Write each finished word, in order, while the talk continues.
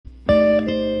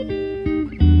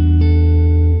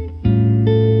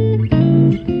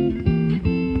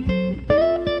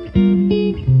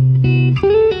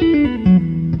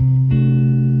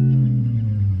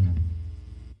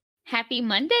Happy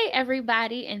Monday,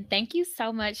 everybody, and thank you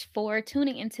so much for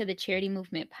tuning into the Charity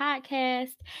Movement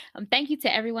podcast. Thank you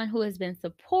to everyone who has been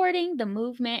supporting the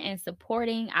movement and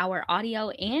supporting our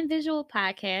audio and visual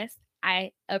podcast.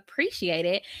 I appreciate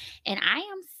it, and I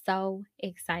am so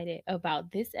excited about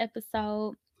this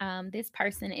episode. This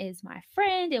person is my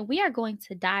friend, and we are going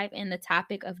to dive in the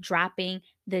topic of dropping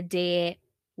the dead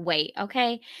weight.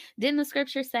 Okay, didn't the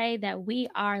scripture say that we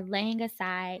are laying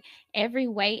aside every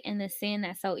weight and the sin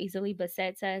that so easily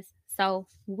besets us? So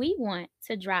we want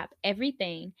to drop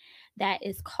everything that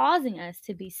is causing us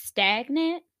to be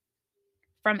stagnant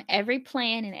from every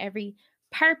plan and every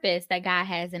purpose that God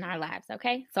has in our lives.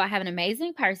 Okay. So I have an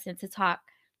amazing person to talk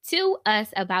to us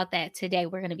about that today.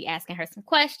 We're going to be asking her some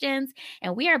questions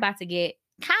and we are about to get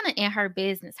kind of in her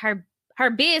business, her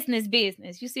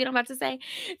business. You see what I'm about to say?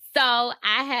 So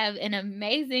I have an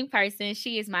amazing person.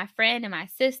 She is my friend and my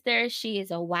sister. She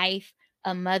is a wife,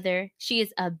 a mother. She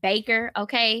is a baker.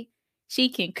 Okay. She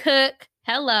can cook.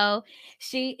 Hello.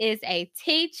 She is a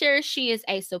teacher. She is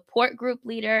a support group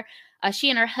leader.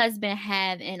 She and her husband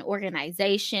have an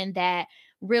organization that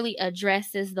really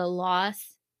addresses the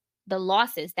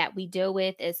losses that we deal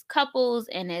with as couples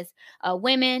and as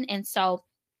women. And so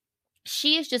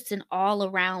she is just an all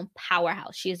around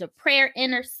powerhouse. She is a prayer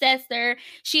intercessor.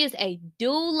 She is a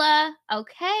doula.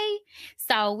 Okay.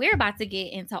 So we're about to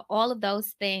get into all of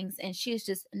those things. And she is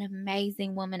just an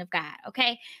amazing woman of God.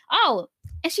 Okay. Oh,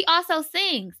 and she also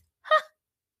sings.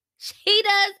 She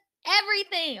does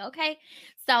everything. Okay.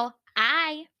 So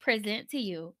I present to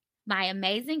you my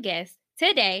amazing guest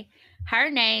today. Her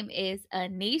name is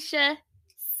Anisha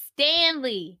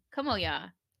Stanley. Come on, y'all.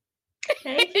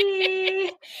 Hey,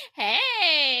 Key.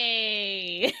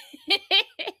 Hey.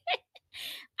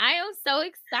 I am so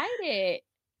excited.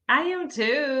 I am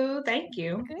too. Thank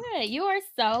you. Good. You are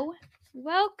so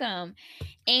welcome.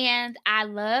 And I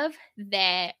love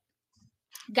that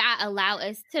God allowed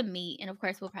us to meet. And of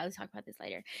course, we'll probably talk about this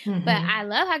later. But Mhm. I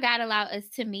love how God allowed us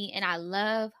to meet. And I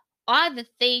love all the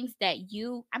things that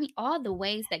all the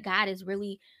ways that God has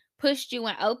really pushed you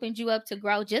and opened you up to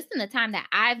grow just in the time that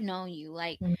I've known you,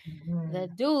 like the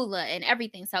Mhm. doula and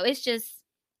everything. So it's just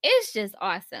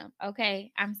awesome.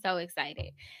 Okay. I'm so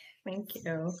excited. Thank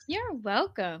you. You're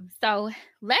welcome. So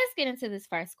let's get into this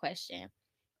first question.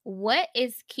 What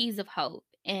is Keys of Hope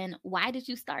and why did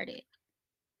you start it?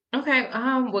 Okay,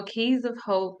 well, Keys of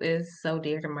Hope is so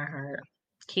dear to my heart.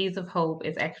 Keys of Hope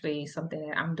is actually something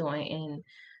that I'm doing in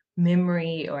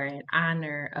memory or in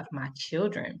honor of my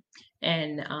children.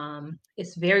 And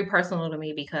it's very personal to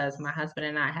me because my husband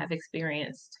and I have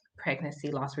experienced pregnancy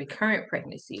loss, recurrent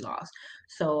pregnancy loss.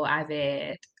 So I've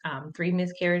had three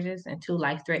miscarriages and two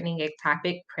life threatening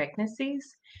ectopic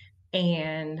pregnancies.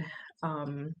 And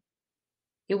um,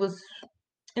 it was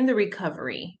in the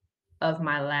recovery of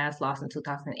my last loss in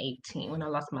 2018. When I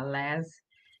lost my last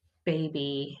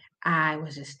baby, I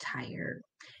was just tired.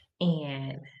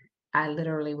 And I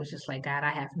literally was just like, God, I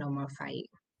have no more fight.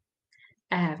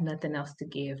 I have nothing else to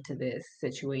give to this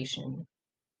situation.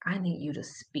 I need you to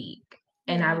speak.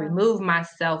 And I Yeah. removed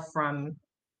myself from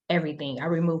everything. I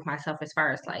removed myself as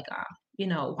far as like,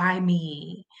 why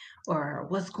me? Or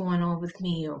what's going on with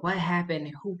me? Or what happened?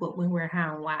 And who, what, when, where,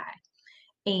 how, and why?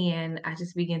 And I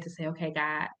just began to say, okay,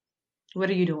 God, what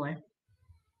are you doing?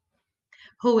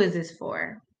 Who is this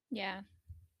for? Yeah.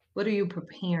 What are you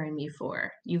preparing me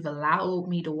for? You've allowed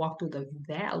me to walk through the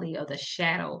valley of the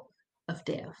shadow of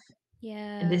death. And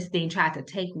Yeah. this thing tried to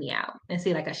take me out. And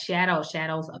see, like a shadow,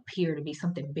 shadows appear to be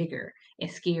something bigger and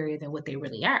scarier than what they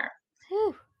really are.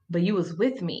 Whew. But you was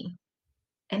with me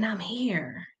and I'm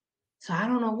here. So I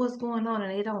don't know what's going on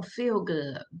and it don't feel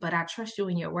good, but I trust you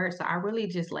in your word. So I really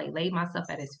just like laid myself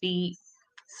at his feet,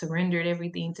 surrendered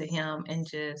everything to him, and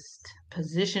just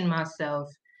positioned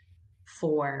myself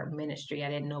for ministry. I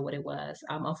didn't know what it was.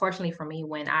 Unfortunately for me,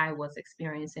 when I was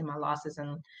experiencing my losses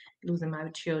and losing my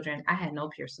children, I had no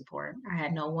peer support. I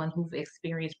had no one who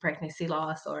experienced pregnancy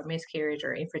loss or miscarriage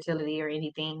or infertility or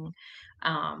anything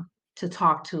to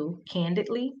talk to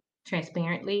candidly,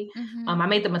 transparently. Mm-hmm. I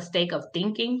made the mistake of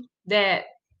thinking that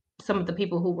some of the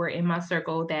people who were in my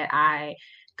circle that I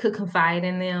could confide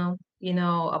in them,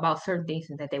 about certain things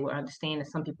and that they would understand and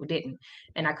some people didn't.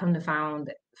 And I come to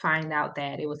find out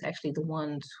that it was actually the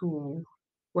ones who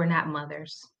were not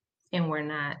mothers and were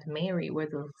not married were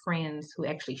the friends who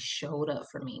actually showed up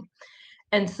for me.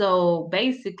 And so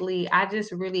basically I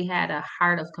just really had a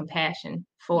heart of compassion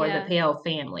for the Yeah. Pale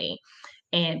family.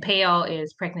 And Pale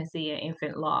is pregnancy and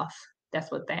infant loss.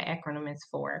 That's what that acronym is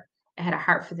for. I had a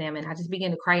heart for them and I just began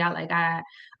to cry out like, God,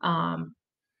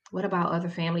 what about other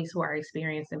families who are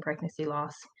experiencing pregnancy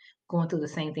loss, going through the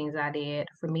same things I did.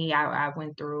 For me, I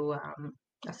went through,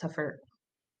 I suffered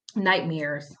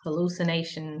nightmares,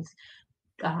 hallucinations,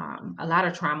 a lot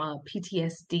of trauma,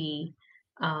 PTSD,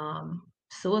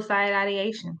 suicide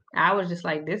ideation. I was just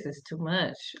like, this is too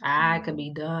much. I could Mm.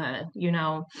 be done.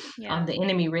 Yeah. The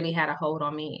enemy really had a hold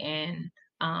on me. And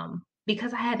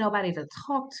because I had nobody to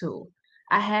talk to,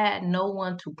 I had no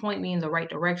one to point me in the right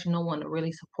direction, no one to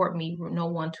really support me, no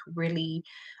one to really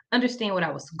understand what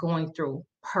I was going through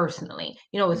personally.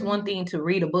 It's one Mm. thing to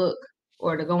read a book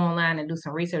or to go online and do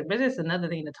some research. But it's another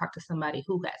thing to talk to somebody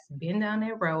who has been down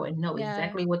that road and know Yeah.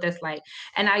 exactly what that's like.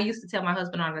 And I used to tell my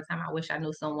husband all the time, I wish I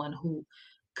knew someone who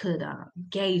could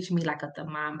gauge me like a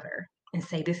thermometer and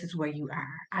say, "This is where you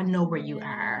are. I know where you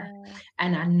are, Yeah.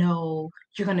 and I know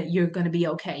you're gonna be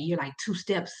okay. You're like 2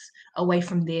 steps away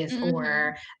from this, Mhm.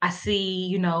 or I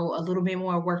see, a little bit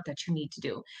more work that you need to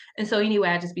do." And so anyway,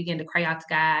 I just began to cry out to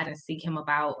God and seek Him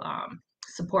about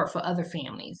support for other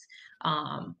families.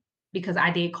 Um, because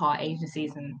I did call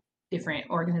agencies and different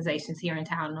organizations here in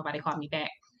town. Nobody called me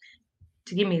back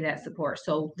to give me that support.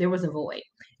 So there was a void.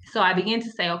 So I began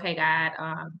to say, okay, God,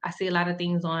 I see a lot of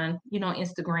things on,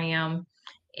 Instagram,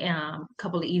 a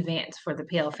couple of events for the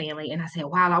Pale family. And I said,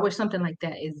 wow, I wish something like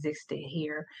that existed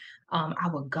here. I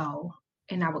would go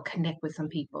and I would connect with some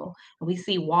people. And we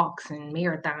see walks and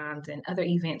marathons and other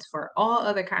events for all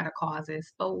other kind of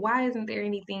causes. But why isn't there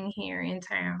anything here in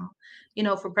town,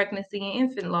 for pregnancy and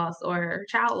infant loss or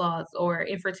child loss or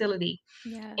infertility?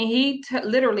 Yeah. And he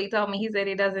literally told me, he said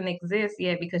it doesn't exist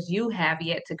yet because you have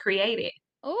yet to create it.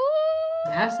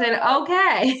 I said, Ooh.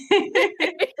 okay.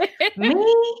 Me?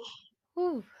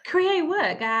 Ooh. Create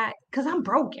what, God? Because I'm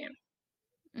broken.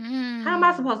 How am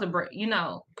I Mm. supposed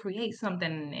to, create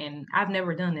something? And I've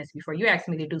never done this before. You asked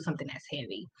me to do something that's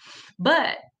heavy.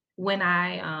 But when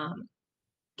I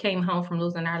came home from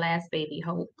losing our last baby,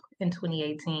 Hope, in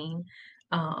 2018,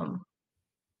 um,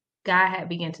 God had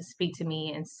begun to speak to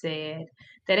me and said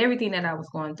that everything that I was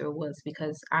going through was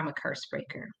because I'm a curse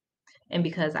breaker. And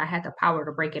because I had the power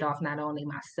to break it off, not only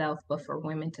myself, but for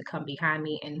women to come behind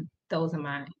me and those in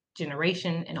my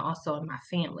generation and also in my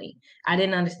family. I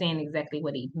didn't understand exactly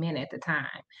what he meant at the time.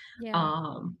 Yeah.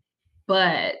 Um,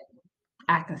 but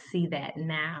I can see that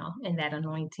now, and that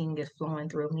anointing is flowing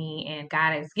through me. And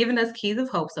God has given us Keys of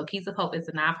Hope. So, Keys of Hope is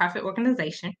a nonprofit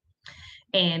organization,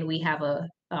 and we have a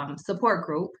support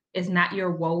group. It's not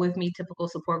your woe with me typical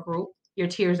support group. Your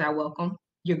tears are welcome.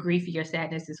 Your grief, your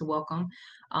sadness is welcome.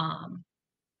 Um,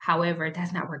 However,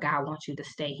 that's not where God wants you to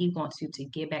stay. He wants you to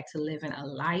get back to living a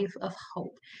life of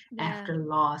hope Yeah. after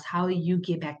loss. How do you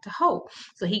get back to hope?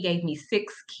 So he gave me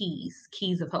 6 keys,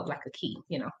 keys of hope, like a key,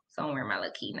 So I'm wearing my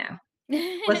little key now.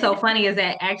 What's so funny is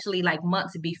that actually, like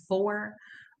months before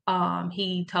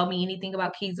he told me anything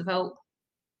about keys of hope,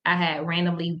 I had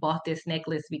randomly bought this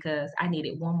necklace because I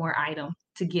needed one more item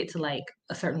to get to like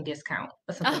a certain discount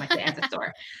or something like that at the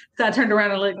store. So I turned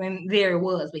around and looked, and there it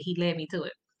was, but he led me to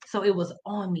it. So it was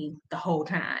on me the whole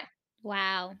time.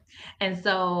 Wow. And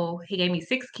so he gave me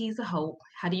 6 keys of hope.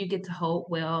 How do you get to hope?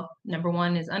 Well, number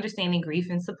one is understanding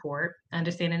grief and support,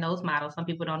 understanding those models. Some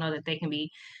people don't know that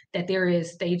that there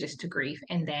is stages to grief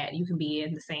and that you can be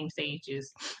in the same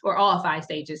stages or all 5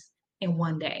 stages in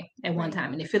one day at one Right.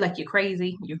 time. And it feel like you're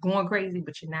crazy, you're going crazy,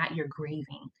 but you're not, you're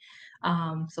grieving.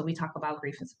 So we talk about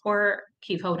grief and support.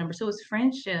 Keep hope. Number two is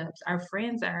friendships. Our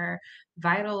friends are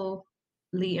vital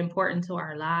important to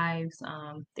our lives.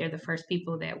 They're the first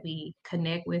people that we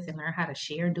connect with and learn how to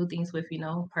share and do things with,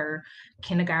 per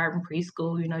kindergarten,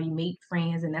 preschool, you meet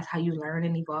friends and that's how you learn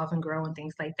and evolve and grow and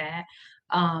things like that.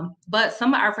 But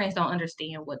some of our friends don't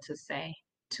understand what to say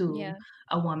to Yeah.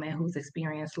 a woman who's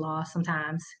experienced loss.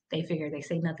 Sometimes they figure they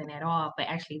say nothing at all, but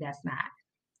actually that's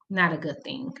not a good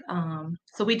thing.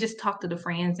 So we just talk to the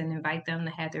friends and invite them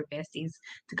to have their besties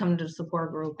to come to the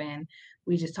support group, and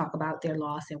we just talk about their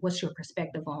loss and what's your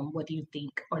perspective on what do you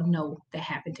think or know that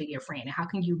happened to your friend and how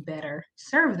can you better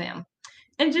serve them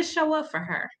and just show up for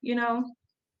her.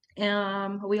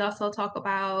 We also talk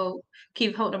about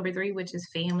keep hope number 3, which is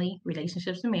family,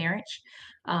 relationships, and marriage.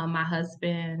 My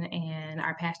husband and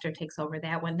our pastor takes over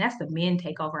that one. That's the men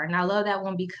takeover, and I love that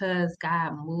one because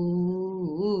God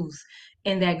moves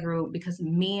in that group. Because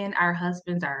men, our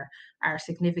husbands, our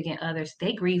significant others,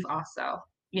 they grieve also.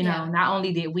 Yeah. Not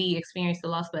only did we experience the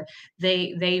loss, but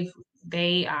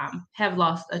they have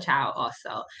lost a child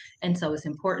also, and so it's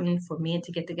important for men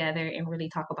to get together and really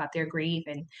talk about their grief.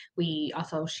 And we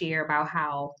also share about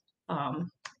how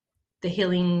um, the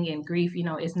healing and grief,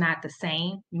 is not the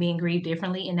same. Men grieve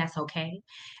differently, and that's okay.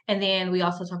 And then we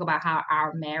also talk about how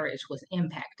our marriage was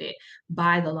impacted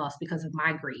by the loss because of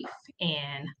my grief.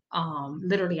 And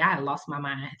literally, I had lost my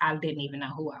mind. I didn't even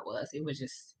know who I was. It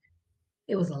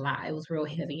was a lot. It was real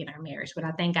heavy in our marriage. But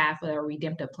I thank God for the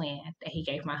redemptive plan that He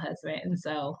gave my husband. And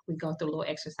so we go through little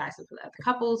exercises with other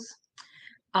couples.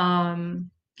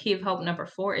 Key of hope number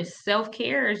 4 is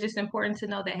self-care. It's just important to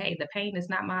know that, hey, the pain is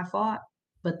not my fault,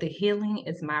 but the healing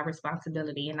is my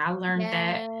responsibility. And I learned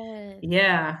that, Yes.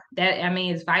 yeah, that, I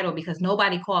mean, it's vital because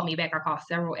nobody called me back. I called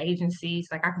several agencies.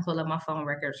 Like, I can pull up my phone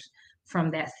records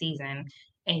from that season,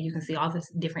 and you can see all the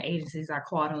different agencies I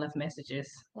called and left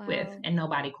messages with, Wow. and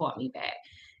nobody called me back.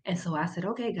 And so I said,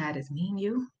 okay, God, it's me and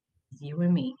you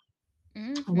and me.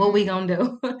 What we Mhm. gonna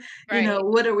do? Right.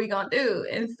 What are we gonna do?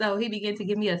 And so he began to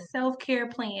give me a self-care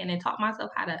plan and taught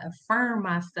myself how to affirm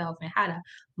myself and how to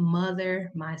mother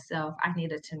myself. I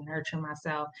needed to nurture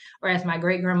myself. Or as my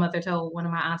great grandmother told one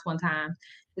of my aunts one time,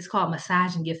 it's called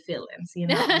massage and get feelings.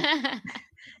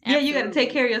 Yeah, you got to take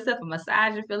Absolutely. care of yourself and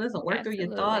massage your feelings and work through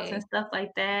your thoughts and Absolutely. stuff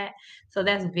like that. So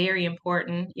that's very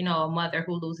important. A mother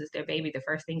who loses their baby, the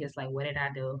first thing is like, what did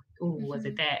I do? Ooh, was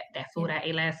it Mhm. that food Yeah. I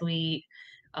ate last week?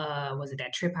 Was it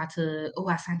that trip I took? Oh,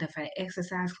 I signed up for an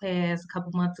exercise class a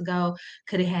couple months ago.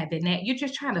 Could it have been that? You're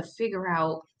just trying to figure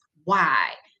out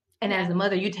why. And as Yeah. a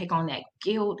mother, you take on that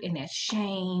guilt and that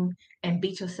shame and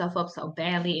beat yourself up so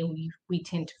badly, and we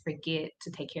tend to forget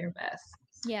to take care of us.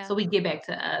 Yeah. So we get back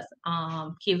to us.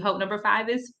 Key of hope number 5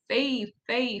 is faith,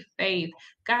 faith, faith.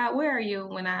 God, where are you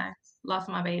when I lost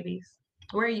my babies?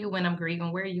 Where are you when I'm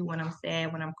grieving? Where are you when I'm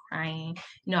sad, when I'm crying?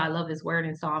 I love this word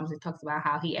in Psalms. It talks about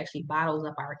how He actually bottles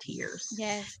up our tears.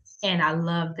 Yes. And I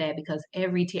love that because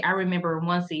every tear, I remember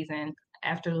one season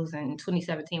after losing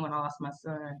 2017 when I lost my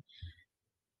son,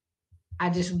 I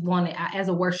just wanted, as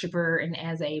a worshiper and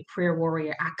as a prayer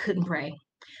warrior, I couldn't pray.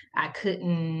 I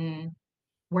couldn't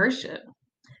worship.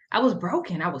 I was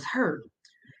broken. I was hurt.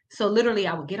 So literally,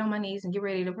 I would get on my knees and get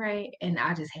ready to pray, and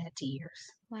I just had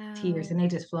tears, Wow. and they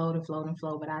just flowed and flowed and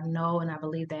flowed. But I know and I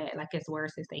believe that, like His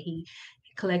word says, that He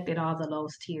collected all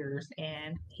those tears,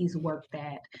 and He's worked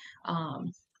that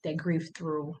grief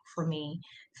through for me.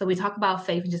 So we talk about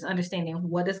faith and just understanding,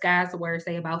 what does God's word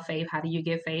say about faith? How do you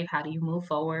get faith? How do you move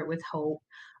forward with hope?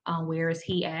 Where is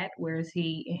He at? Where is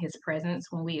He in His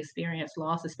presence when we experience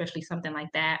loss, especially something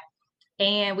like that?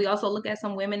 And we also look at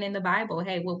some women in the Bible.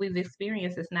 Hey, what we've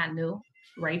experienced is not new.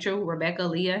 Rachel, Rebecca,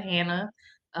 Leah, Hannah,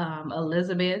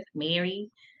 Elizabeth, Mary,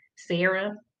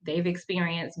 Sarah, they've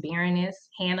experienced barrenness,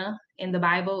 Hannah in the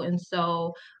Bible. And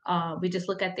so we just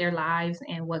look at their lives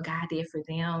and what God did for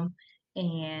them,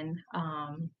 and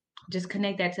just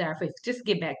connect that to our faith. Just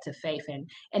get back to faith,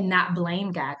 and not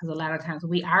blame God, because a lot of times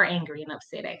we are angry and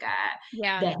upset at God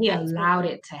Yeah. that He allowed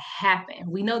Absolutely. it to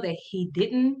happen. We know that He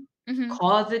didn't Mhm.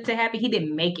 cause it to happen. He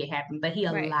didn't make it happen, but He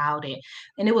Right. allowed it.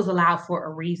 And it was allowed for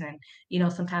a reason.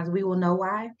 Sometimes we will know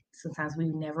why, sometimes we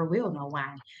never will know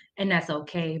why. And that's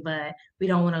okay. But we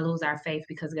don't want to lose our faith,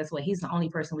 because guess what? He's the only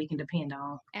person we can depend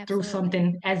on through Absolutely.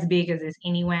 something as big as this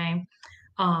anyway.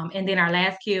 And then our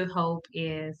last key of hope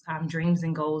is dreams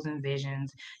and goals and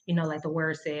visions. Like the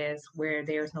word says, where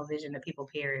there's no vision, the people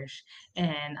perish.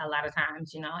 And a lot of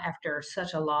times, after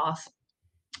such a loss,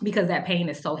 because that pain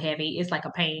is so heavy. It's like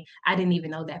a pain. I didn't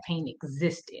even know that pain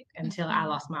existed until I Mhm.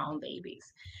 lost my own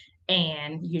babies.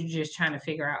 And you're just trying to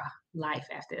figure out life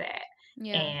after that.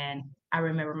 Yeah. And I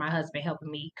remember my husband helping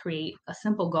me create a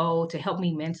simple goal to help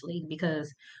me mentally,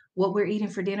 because what we're eating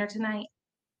for dinner tonight,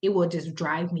 it will just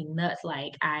drive me nuts.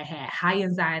 Like, I had high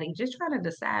anxiety just trying to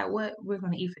decide what we're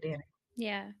going to eat for dinner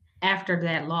Yeah. after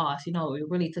that loss. It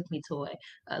really took me to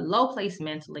a low place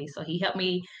mentally. So he helped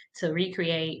me to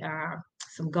recreate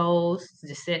some goals,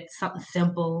 to set something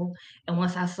simple. And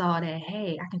once I saw that,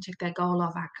 hey, I can check that goal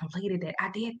off, I completed it,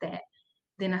 I did that.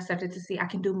 Then I started to see I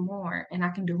can do more and I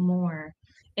can do more.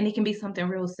 And it can be something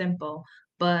real simple.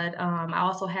 But I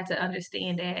also had to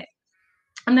understand that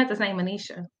I'm not the same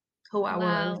Anisha who I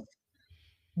was Wow.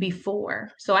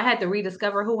 before. So I had to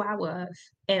rediscover who I was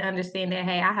and understand that,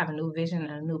 hey, I have a new vision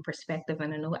and a new perspective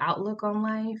and a new outlook on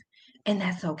life, and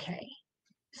that's okay.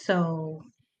 So,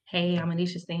 hey, I'm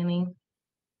Anisha Stanley.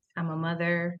 I'm a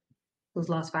mother who's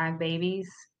lost 5 babies,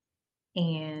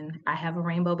 and I have a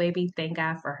rainbow baby. Thank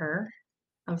God for her.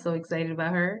 I'm so excited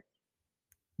about her.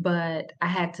 But I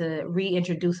had to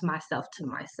reintroduce myself to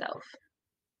myself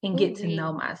and get to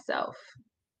know Ooh-wee. myself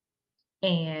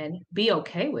and be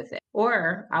okay with it.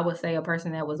 Or I would say a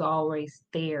person that was always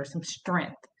there, some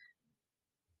strength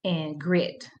and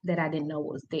grit that I didn't know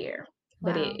was there,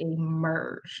 but it Wow.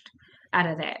 emerged. out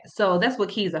of that. So that's what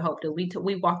Keys of Hope do.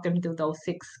 We walk them through those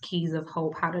 6 keys of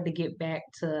hope, how to get back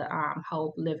to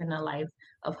hope, living a life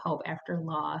of hope after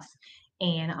loss.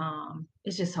 And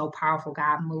it's just so powerful.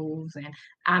 God moves, and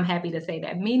I'm happy to say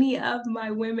that many of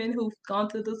my women who've gone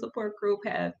through the support group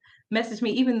have messaged me.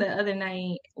 Even the other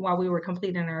night, while we were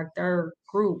completing our third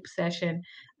group session,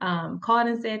 called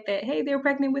and said that hey, they're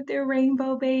pregnant with their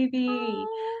rainbow baby.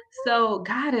 Oh, So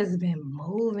God has been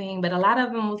moving, but a lot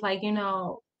of them was like,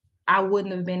 I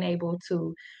wouldn't have been able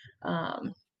to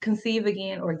conceive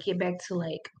again or get back to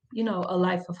like, a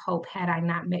life of hope had I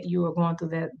not met you or going through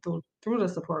that through the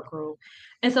support group.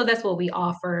 And so that's what we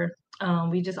offer.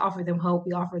 We just offer them hope.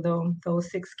 We offer them those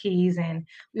 6 keys, and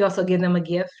we also give them a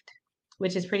gift,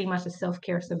 which is pretty much a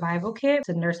self-care survival kit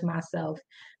to nurse myself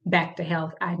back to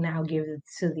health. I now give it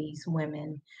to these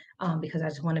women because I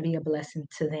just want to be a blessing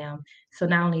to them. So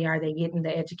not only are they getting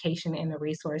the education and the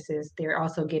resources, they're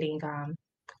also getting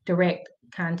direct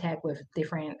contact with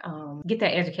different get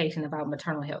that education about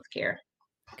maternal health care.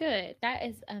 good. That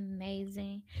is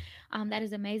amazing. That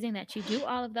is amazing that you do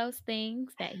all of those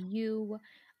things, that you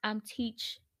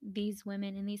teach these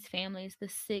women and these families the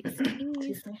 6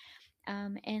 keys. Excuse me.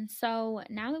 And so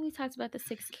now that we talked about the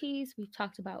 6 keys, we've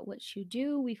talked about what you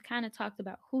do, we've kind of talked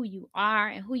about who you are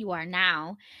and who you are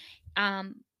now.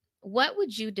 Um, what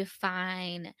would you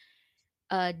define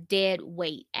a dead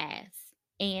weight as?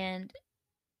 And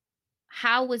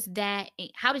how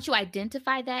did you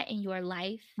identify that in your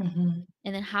life? Mhm.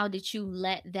 And then how did you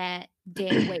let that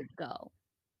dead weight go?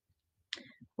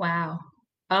 Wow.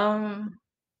 Um,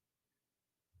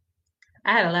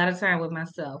 I had a lot of time with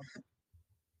myself.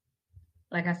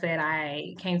 Like I said,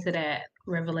 I came to that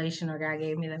revelation, or God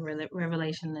gave me the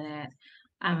revelation that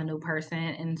I'm a new person.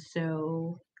 And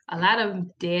so a lot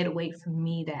of dead weight for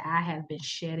me that I have been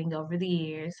shedding over the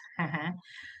years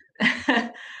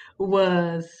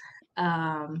was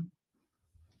um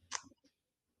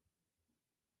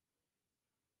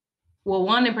well,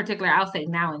 one in particular, I'll say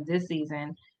now in this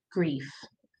season, grief.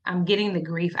 I'm getting the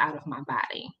grief out of my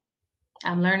body.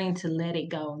 I'm learning to let it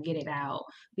go and get it out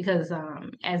because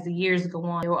as the years go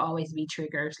on, there will always be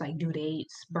triggers like due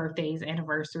dates, birthdays,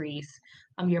 anniversaries.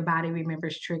 Your body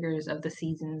remembers triggers of the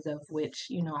seasons of which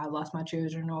I lost my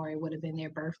children, or it would have been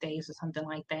their birthdays or something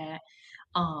like that.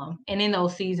 And in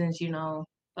those seasons,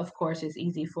 of course, it's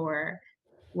easy for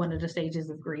one of the stages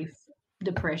of grief,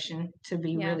 depression, to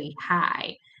be Yeah, really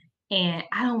high, and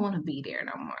I don't want to be there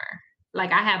no more.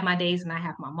 Like I have my days and I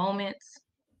have my moments,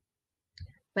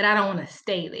 but I don't want to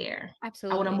stay there.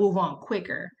 I want to absolutely. move on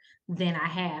quicker than I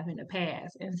have in the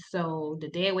past. And so the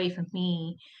day away from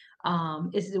me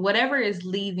is whatever is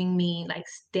leaving me like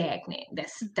stagnant,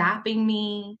 that's Hmm. stopping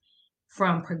me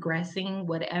from progressing,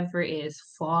 whatever is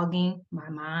fogging my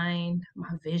mind,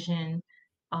 my vision,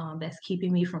 that's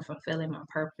keeping me from fulfilling my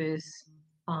purpose.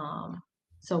 Um,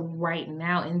 so right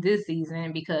now in this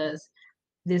season, because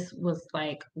this was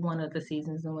like one of the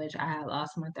seasons in which I had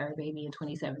lost my third baby in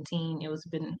 2017. It was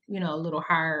been, a little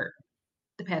hard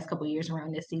the past couple years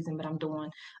around this season, but I'm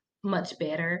doing much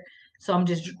better. So I'm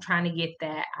just trying to get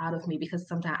that out of me because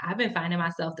sometimes I've been finding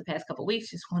myself the past couple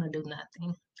weeks just want to do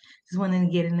nothing, just wanting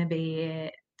to get in the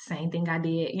bed. Same thing I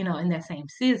did, in that same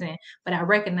season. But I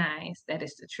recognize that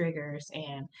it's the triggers,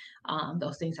 and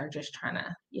those things are just trying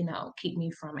to, keep me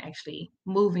from actually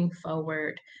moving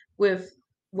forward with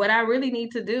what I really need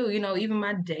to do. Even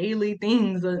my daily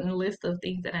things, a list of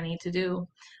things that I need to do.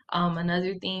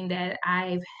 Another thing that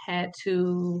I've had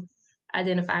to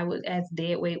identify with as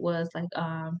dead weight was like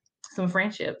some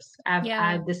friendships. Yeah.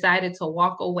 I've decided to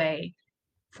walk away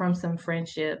from some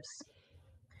friendships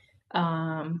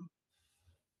um,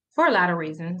 for a lot of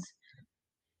reasons.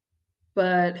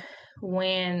 But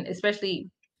especially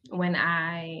when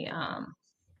I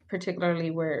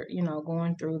particularly were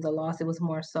going through the loss, it was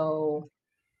more so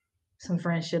some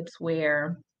friendships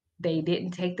where they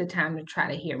didn't take the time to try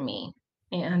to hear me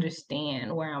and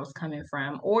understand where I was coming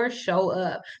from or show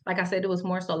up. Like I said, it was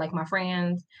more so like my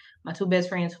friends, my 2 best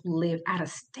friends who lived out of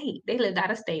state. They lived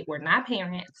out of state, were not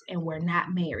parents, and were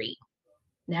not married,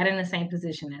 not in the same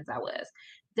position as I was.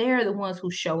 They're the ones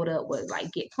who showed up, would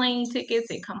like get plane tickets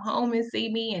and come home and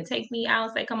see me and take me out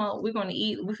and say, "Come on, we're gonna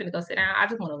eat. We're finna go sit down. I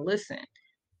just want to listen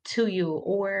to you,"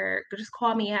 or just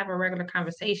call me and have a regular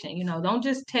conversation. Don't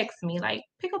just text me. Like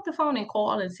pick up the phone and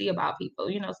call and see about people.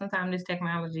 Sometimes this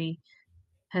technology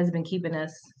has been keeping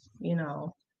us, you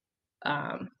know,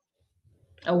 um,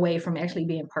 away from actually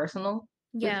being personal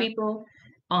with Yeah. people.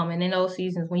 And in those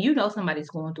seasons when somebody's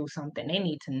going through something, they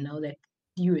need to know that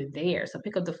you're there. So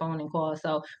pick up the phone and call.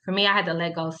 So for me, I had to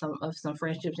let go of some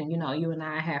friendships. And, you and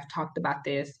I have talked about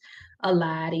this a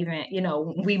lot. Even,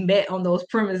 we met on those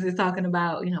premises talking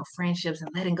about, friendships and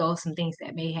letting go of some things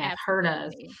that may have hurt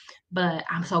us. Absolutely. But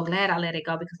I'm so glad I let it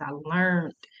go because I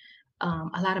learned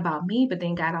a lot about me, but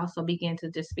then God also began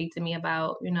to just speak to me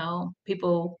about,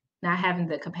 people not having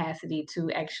the capacity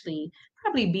to actually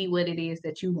probably be what it is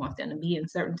that you want them to be in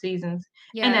certain seasons.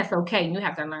 And Yeah. that's okay. You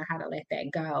have to learn how to let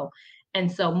that go.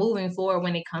 And so moving forward,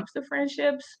 when it comes to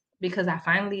friendships, because I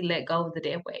finally let go of the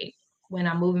dead weight, when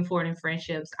I'm moving forward in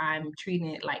friendships, I'm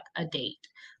treating it like a date,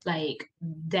 like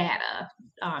data.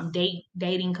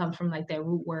 Dating comes from like that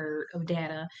root word of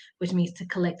data, which means to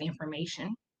collect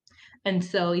information. And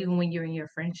so even when you're in your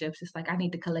friendships, it's like I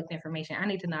need to collect information. I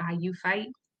need to know how you fight.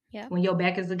 Yep. When your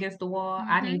back is against the wall,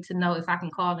 I Mhm. need to know if I can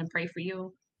call and pray for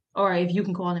you, or if you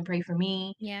can call and pray for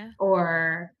me, Yeah.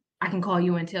 or I can call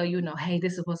you and tell you, hey,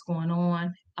 this is what's going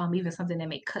on. Even something that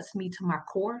may cuts me to my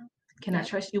core. Can I Yep.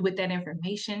 trust you with that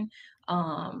information?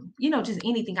 Just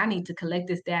anything. I need to collect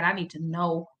this data. I need to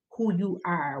know who you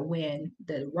are when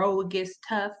the road gets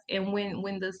tough and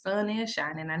when the sun is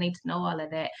shining. I need to know all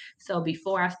of that. So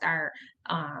before I start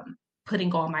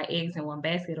putting all my eggs in one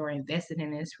basket or invested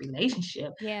in this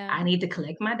relationship, Yeah. I need to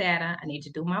collect my data. I need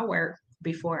to do my work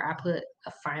before I put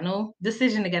a final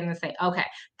decision together and say, okay,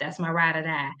 that's my ride or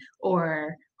die,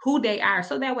 or who they are.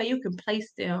 So that way you can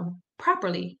place them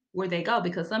properly where they go.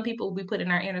 Because some people we put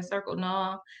in our inner circle,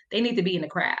 no, they need to be in the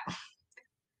crowd.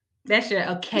 That's your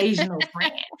occasional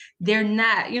friend. They're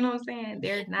not, you know what I'm saying?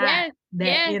 They're not Yes. that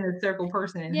Yes. inner circle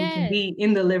person who can Yes. be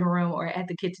in the living room or at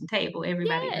the kitchen table.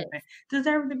 Everybody Yes. doesn't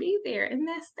deserve to be there. And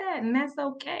that's that. And that's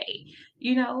okay.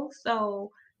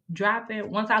 So dropping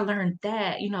once I learned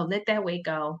that, let that weight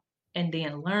go and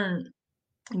then learn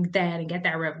that and get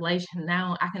that revelation.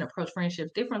 Now I can approach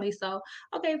friendships differently. So,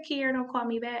 okay, if Kiera don't call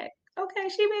me back, okay,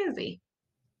 she busy.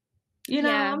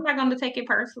 Yeah. I'm not gonna take it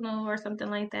personal or something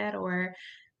like that or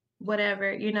whatever,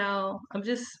 and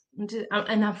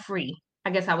I'm free.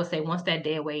 I guess I would say once that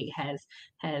dead weight has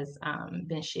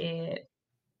been shed,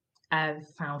 I've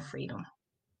found freedom,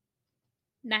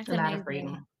 That's a lot of amazing.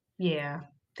 freedom. Yeah,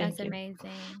 That's thank you.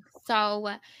 amazing.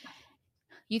 So,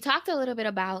 you talked a little bit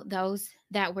about those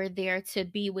that were there to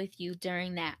be with you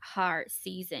during that hard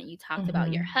season. You talked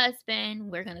about your Mhm.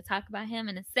 husband. We're going to talk about him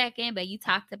in a second, but you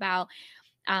talked about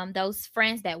those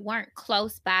friends that weren't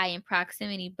close by in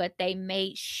proximity, but they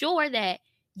made sure that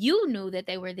you knew that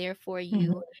they were there for Mhm.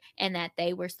 you and that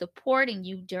they were supporting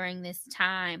you during this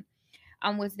time.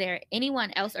 Was there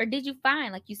anyone else, or did you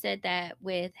find, like you said, that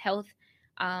with health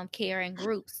care and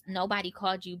groups, nobody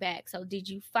called you back? So, did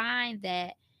you find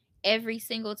that every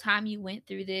single time you went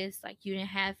through this, like you didn't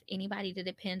have anybody to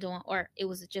depend on, or it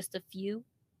was just a few?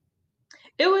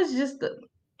 It was just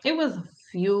it was a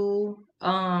few.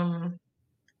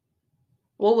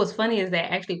 What was funny is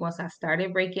that actually once I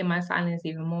started breaking my silence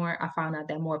even more, I found out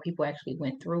that more people actually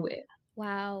went through it.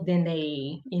 Wow. Then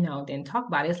they, didn't talk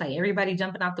about it. It's like everybody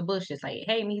jumping out the bush. It's like,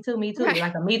 hey, me too. Right.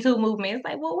 Like a me too movement. It's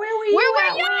like, well, where were Where you were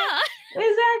at when? y'all?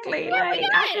 Exactly. Where Like I were could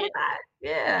y'all have thought,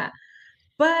 yeah.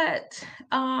 But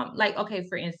like, okay,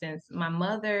 for instance, my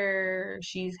mother,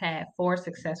 she's had 4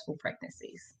 successful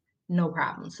pregnancies, no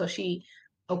problem. So she,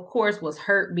 of course, was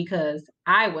hurt because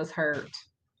I was hurt,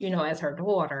 as her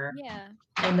daughter Yeah.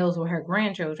 and those were her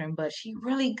grandchildren, but she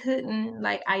really couldn't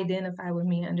like identify with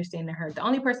me and understanding her. The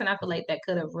only person I feel like that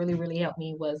could have really, really helped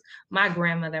me was my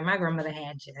grandmother. My grandmother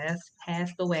had just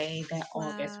passed away that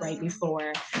August, right Wow.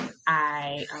 before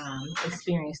I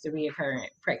experienced the reoccurrent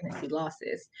pregnancy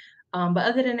losses. But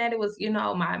other than that, it was,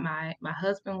 my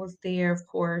husband was there, of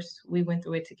course. We went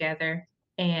through it together.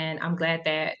 And I'm glad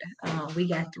that we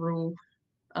got through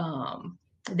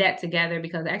that together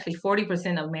because actually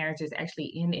 40% of marriages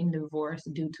actually end in divorce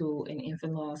due to an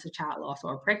infant loss, a child loss,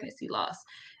 or a pregnancy loss.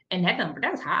 And that number,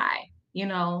 that's high,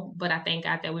 but I thank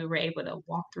God that we were able to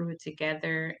walk through it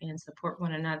together and support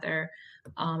one another.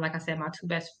 Like I said, my 2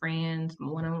 best friends,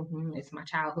 one of them is my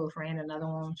childhood friend, another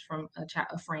one's from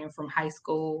a friend from high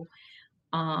school.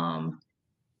 Um,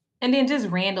 and then just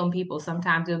random people.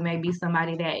 Sometimes it may be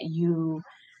somebody that you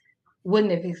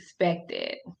wouldn't have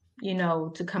expected,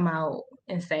 to come out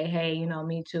and say, hey,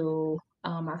 me too.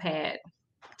 I've had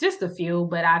just a few,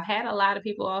 but I've had a lot of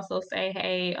people also say,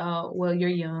 hey, well, you're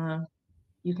young.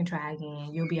 You can try again.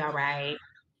 You'll be all right.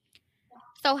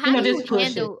 So Just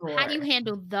push it how do forward. you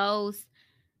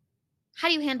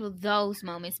handle those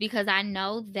moments? Because I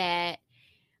know that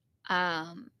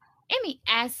I mean,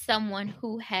 as someone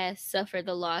who has suffered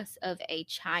the loss of a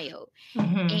child,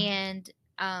 Hmm. and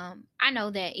I know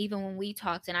that even when we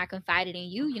talked and I confided in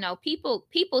you,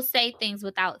 people say things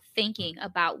without thinking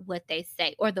about what they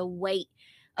say or the weight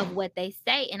of what they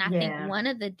say. And I think Yeah. one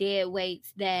of the dead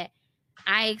weights that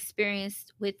I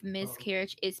experienced with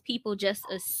miscarriage is people just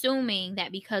assuming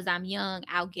that because I'm young,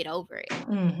 I'll get over it.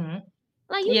 Mm-hmm.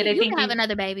 Like Yeah, they you think can have you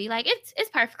another baby. Like it's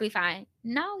perfectly fine.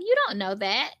 No, you don't know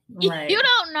that. right, You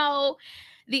don't know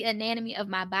the anatomy of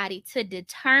my body to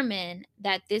determine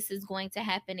that this is going to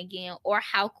happen again or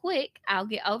how quick I'll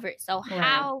get over it. So right.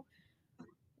 how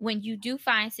when you do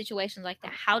find situations like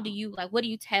that, how do you like what do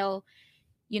you tell,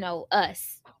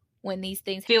 us when these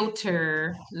things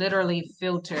Literally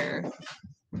filter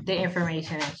the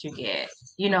information that you get.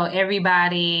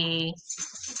 Everybody,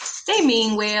 they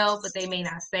mean well, but they may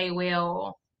not say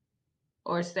well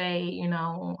or say,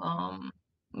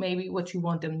 maybe what you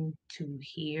want them to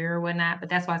hear or whatnot. But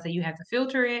that's why I say you have to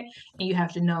filter it and you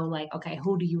have to know, like, okay,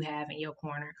 who do you have in your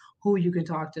corner? Who you can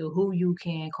talk to, who you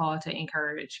can call to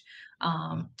encourage,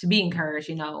 to be encouraged.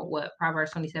 What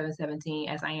Proverbs 27:17,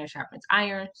 as iron sharpens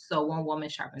iron, so one woman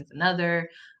sharpens another.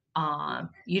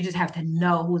 You just have to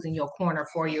know who's in your corner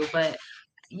for you. But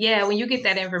yeah, when you get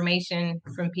that information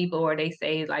from people or they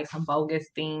say like some bogus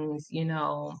things,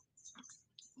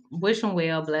 wish them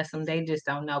well, bless them. They just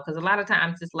don't know. Because a lot of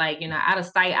times it's like, out of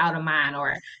sight, out of mind.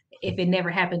 Or if it never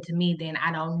happened to me, then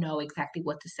I don't know exactly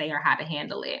what to say or how to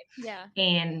handle it. yeah.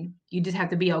 And you just have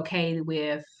to be okay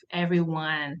with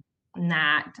everyone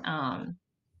not,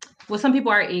 well, some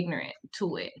people are ignorant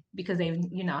to it because they,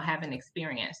 haven't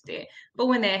experienced it. But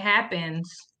when that happens,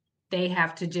 they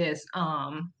have to just,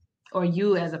 or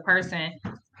you as a person,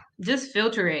 just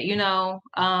filter it.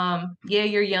 Yeah,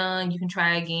 you're young, you can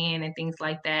try again and things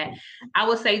like that. I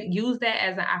would say use that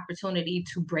as an opportunity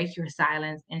to break your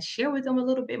silence and share with them a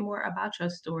little bit more about your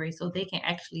story so they can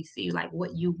actually see like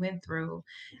what you went through.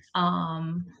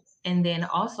 And then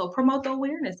also promote the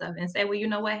awareness of it and say, well, you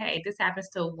know what, hey, this happens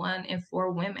to 1 in 4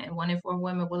 women. 1 in 4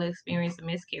 women will experience a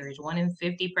miscarriage. 1 in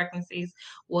 50 pregnancies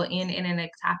will end in an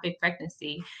ectopic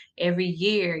pregnancy. Every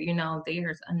year,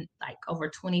 there's like over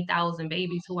 20,000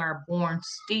 babies who are born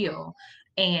still.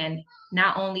 And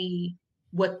not only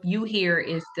what you hear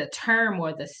is the term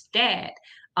or the stat,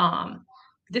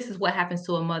 this is what happens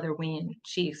to a mother when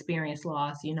she experienced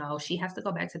loss. She has to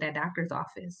go back to that doctor's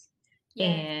office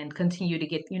Yes. and continue to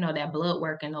get, that blood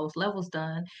work and those levels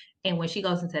done. And when she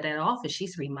goes into that office,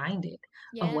 she's reminded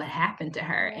of Yes. what happened to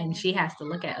her. And Yeah. she has to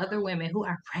look at other women who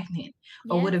are pregnant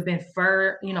or would Yes. have been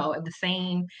the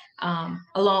same,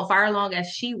 far along as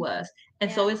she was.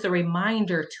 And so Yeah. it's a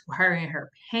reminder to her and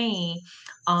her pain.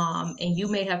 And you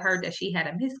may have heard that she had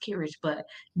a miscarriage, but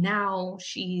now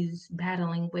she's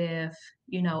battling with,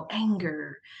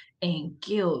 anger and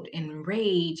guilt and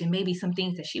rage and maybe some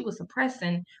things that she was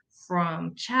suppressing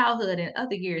from childhood and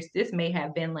other years. This may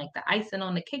have been like the icing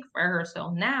on the cake for her. So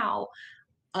now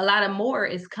a lot of more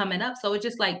is coming up. So it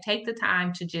just like take the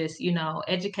time to just,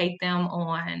 educate them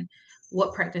on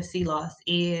what pregnancy loss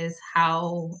is,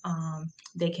 how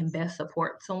they can best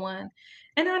support someone.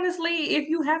 And honestly, if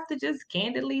you have to just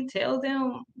candidly tell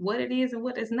them what it is and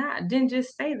what it's not, then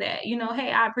just say that,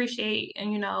 hey, I appreciate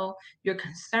and your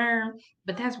concern,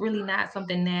 but that's really not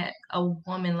something that a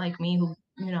woman like me who's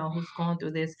going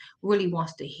through this really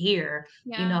wants to hear.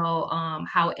 Yeah.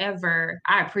 However,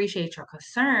 I appreciate your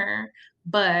concern,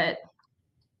 but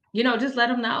just let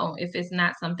them know if it's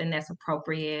not something that's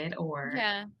appropriate or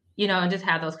Yeah. just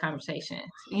have those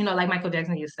conversations, like Michael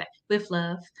Jackson used to say, with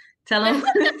love. Tell them,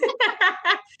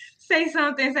 say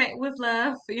something, say with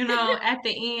love, at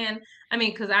the end. I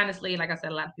mean, because honestly, like I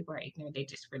said, a lot of people are ignorant. They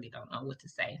just really don't know what to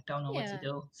say, don't know what to Yeah.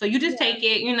 do. So you just Yeah. take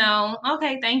it,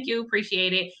 okay, thank you,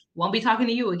 appreciate it. Won't be talking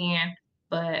to you again,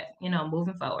 but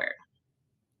moving forward.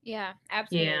 Yeah, Yeah.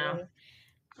 absolutely.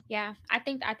 Yeah, I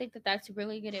think that that's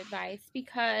really good advice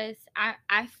because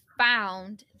I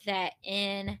found that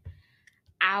in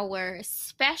our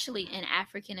especially in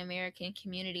African American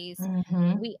communities,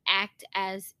 Mm-hmm. we act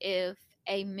as if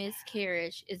a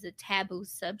miscarriage is a taboo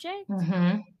subject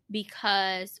Mm-hmm.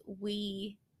 because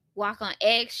we walk on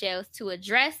eggshells to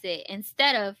address it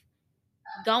instead of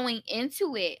going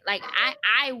into it. Like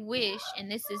I wish,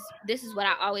 and this is what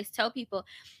I always tell people,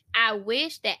 I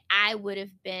wish that I would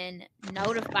have been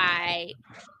notified,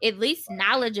 at least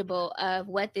knowledgeable of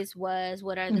what this was,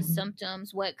 what are the Mm-hmm.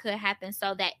 symptoms, what could happen,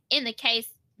 so that in the case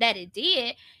that it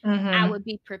did, I Mm-hmm. would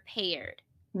be prepared.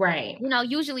 Right.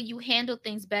 Usually you handle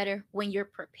things better when you're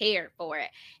prepared for it.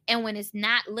 And when it's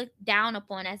not looked down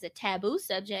upon as a taboo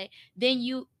subject, then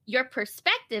your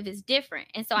perspective is different.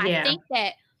 And so I Yeah. think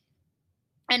that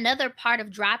another part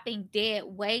of dropping dead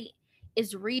weight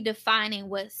is redefining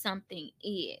what something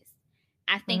is.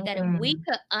 I think that if we Mm,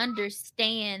 could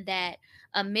understand that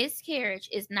a miscarriage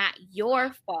is not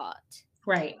your fault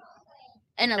right.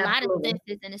 in a lot of Absolutely.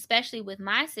 senses, and especially with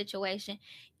my situation,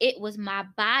 it was my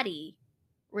body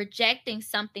rejecting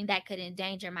something that could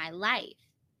endanger my life.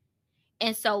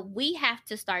 And so we have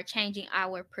to start changing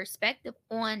our perspective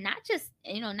on not just,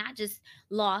 not just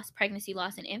loss, pregnancy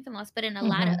loss, and infant loss, but in a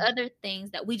lot of Hmm. other things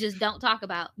that we just don't talk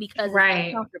about because it's Right.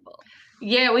 uncomfortable.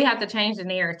 Yeah, we have to change the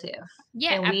narrative.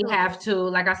 Yeah, And we absolutely. have to,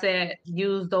 like I said,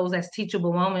 use those as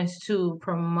teachable moments to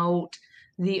promote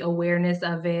the awareness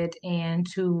of it and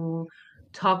to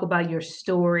talk about your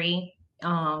story,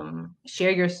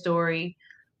 share your story.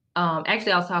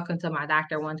 Actually, I was talking to my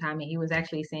doctor one time, and he was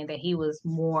actually saying that he was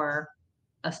more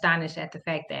astonished at the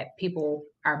fact that people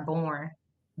are born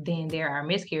than there are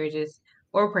miscarriages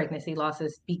or pregnancy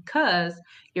losses because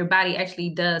your body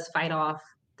actually does fight off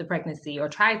the pregnancy or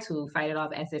try to fight it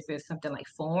off as if it's something like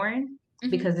foreign Mhm.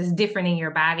 because it's different in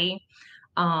your body.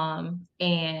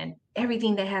 And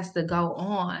everything that has to go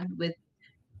on with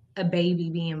a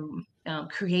baby being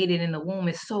created in the womb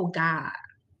is so God,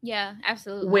 Yeah,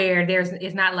 absolutely. where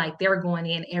it's not like they're going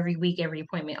in every week, every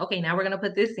appointment. Okay, now we're gonna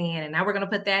put this in, and now we're gonna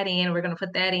put that in, and we're gonna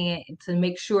put that in to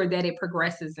make sure that it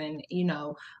progresses, and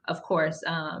of course,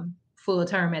 full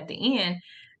term at the end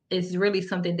is really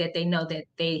something that they know that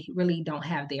they really don't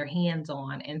have their hands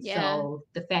on. And Yeah. so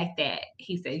the fact that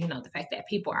he said, the fact that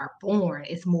people are born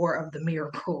is more of the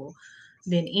miracle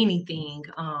than anything.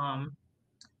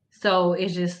 So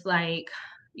it's just like,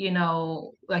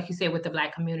 like you said with the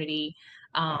Black community,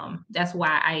 that's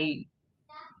why I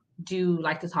do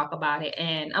like to talk about it.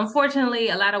 And unfortunately,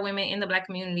 a lot of women in the Black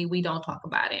community, we don't talk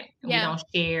about it and we Yeah. don't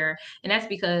share. And that's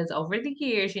because over the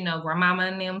years, grandmama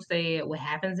and them said what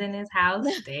happens in this house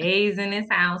stays in this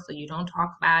house. So you don't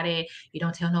talk about it. You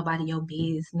don't tell nobody your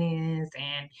business.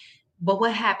 But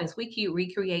what happens? We keep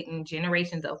recreating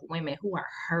generations of women who are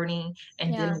hurting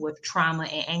and Yeah. dealing with trauma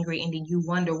and angry. And then you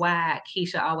wonder why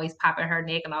Keisha always popping her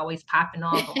neck and always popping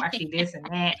off and why she this and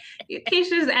that.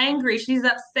 Keisha's angry. She's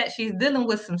upset. She's dealing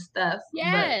with some stuff. But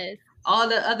Yes. all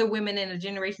the other women in the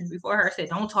generations before her said,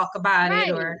 don't talk about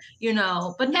it, Right. or,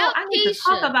 but no, Help I need to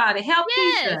talk Keisha. about it. Help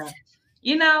Yes.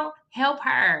 Keisha. Help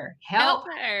her. Help Help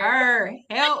her. her.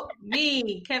 Help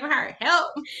me. Kevin Hart,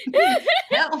 help me.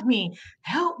 Help me.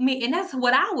 Help me. And that's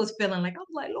what I was feeling like. I was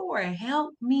like, Lord,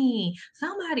 help me.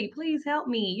 Somebody, please help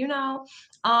me.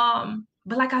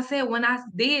 But like I said, when I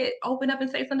did open up and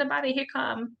say something about it, here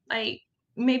come like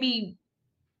maybe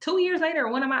 2 years later,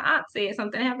 one of my aunts said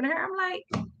something happened to her. I'm like,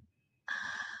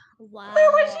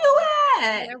 where was you Wow.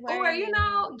 at? Where were Or, you?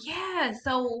 yeah.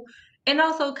 So, and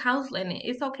also counseling.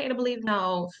 It's okay to believe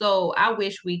no. So I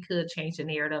wish we could change the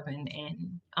narrative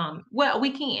well,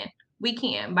 we can. We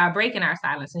can by breaking our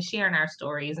silence and sharing our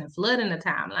stories and flooding the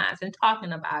timelines and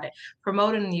talking about it,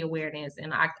 promoting the awareness.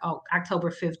 And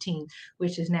October 15th,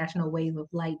 which is National Wave of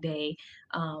Light Day,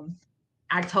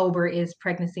 October is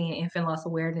Pregnancy and Infant Loss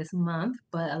Awareness Month,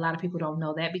 but a lot of people don't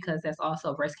know that because that's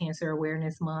also Breast Cancer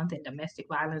Awareness Month and Domestic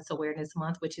Violence Awareness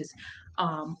Month, which is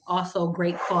also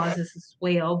great causes as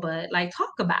well. But like,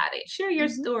 talk about it, share your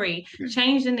Mhm. story,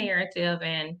 change the narrative,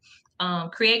 and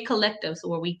create collectives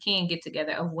where we can get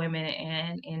together of women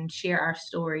and share our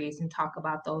stories and talk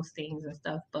about those things and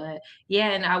stuff. But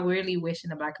yeah, and I really wish in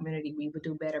the Black community we would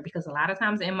do better because a lot of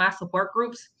times in my support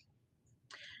groups,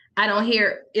 I don't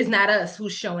hear it's not us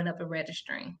who's showing up and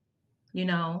registering, you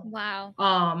know. Wow.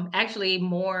 Actually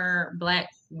more Black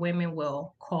women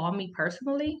will call me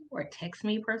personally or text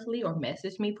me personally or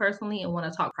message me personally and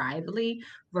want to talk privately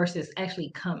versus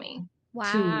actually coming to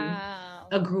Wow.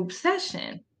 a group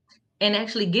session and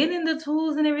actually getting the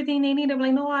tools and everything they need. I'm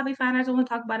like, no, I'll be fine. I just want to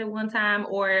talk about it one time.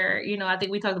 Or, I think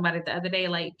we talked about it the other day,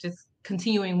 like just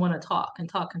continuing want to talk and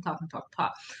talk and talk and talk and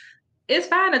talk. It's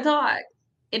fine to talk.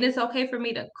 And it's okay for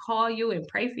me to call you and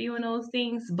pray for you and those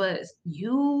things, but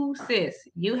you, sis,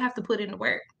 you have to put in the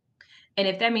work. And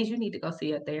if that means you need to go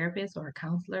see a therapist or a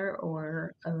counselor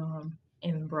or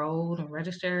enroll and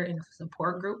register in a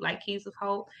support group like Keys of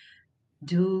Hope,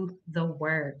 do the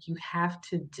work. You have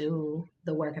to do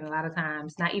the work. And a lot of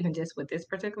times, not even just with this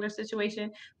particular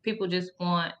situation, people just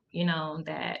want,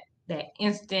 that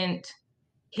instant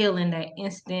healing, that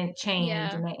instant change,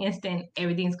 Yeah. and that instant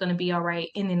everything's going to be all right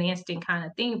in an instant kind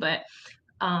of thing. But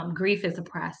grief is a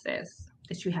process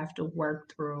that you have to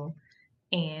work through,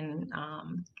 and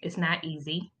it's not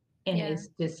easy. And Yeah. it's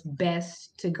just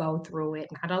best to go through it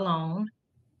not alone.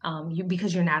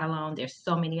 Because you're not alone. There's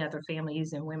so many other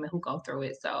families and women who go through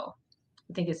it. So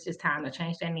I think it's just time to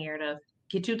change that narrative,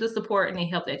 get you the support and the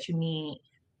help that you need,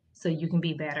 so you can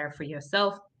be better for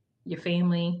yourself, your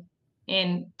family,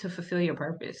 and to fulfill your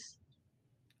purpose.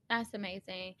 That's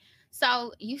amazing.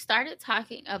 So you started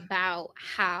talking about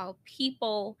how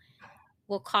people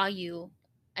will call you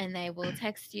and they will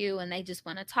text you and they just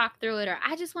want to talk through it, or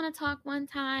I just want to talk one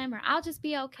time, or I'll just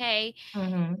be okay.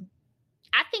 Mm-hmm.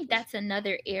 I think that's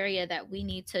another area that we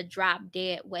need to drop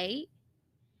dead weight,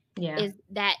 Yeah. is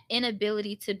that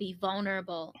inability to be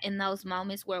vulnerable in those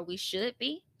moments where we should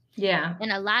be. Yeah.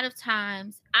 And a lot of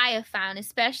times I have found,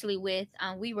 especially with,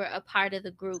 we were a part of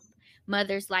the group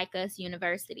Mothers Like Us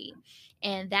University.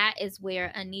 And that is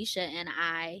where Anisha and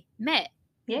I met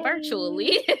Yay.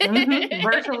 virtually.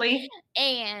 Virtually.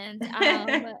 And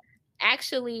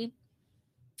actually,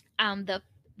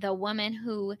 the woman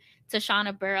who,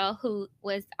 Tashana Burrow, who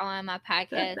was on my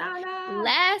podcast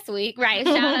last week, right?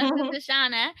 Shout out to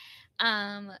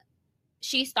Tashana.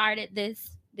 She started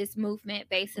this movement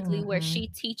basically where she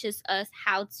teaches us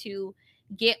how to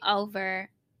get over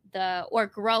or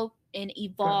grow and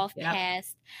evolve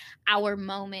past our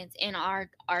moments and our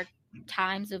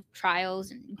times of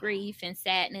trials and grief and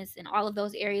sadness and all of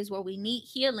those areas where we need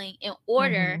healing in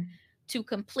order to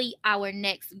complete our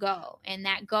next goal. And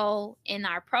that goal in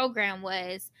our program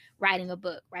was writing the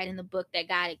book that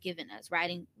God had given us,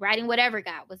 writing whatever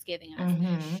God was giving us.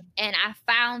 And I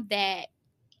found that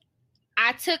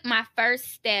I took my first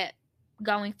step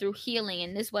going through healing,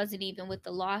 and this wasn't even with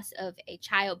the loss of a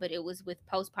child, but it was with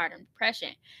postpartum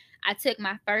depression. I took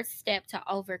my first step to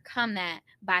overcome that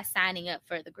by signing up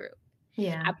for the group.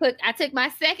 Yeah. I took my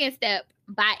second step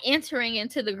by entering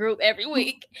into the group every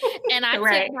week. And I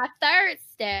took my third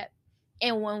step,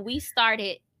 and when we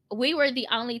started, we were the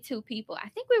only two people. I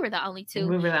think we were the only two.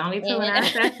 We were the only two in our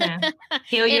session.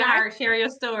 Heal your heart, share your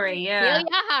story. Yeah. Heal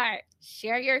your heart,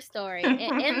 share your story.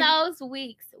 And in those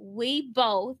weeks, we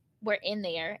both were in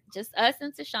there, just us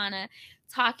and Tashana,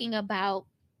 talking about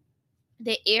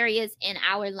the areas in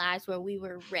our lives where we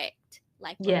were wrecked.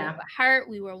 Like we were hurt,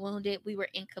 we were wounded, we were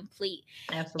incomplete.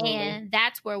 Absolutely. And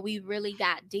that's where we really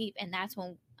got deep. And that's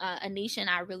when Anisha and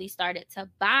I really started to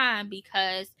bond,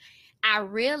 because I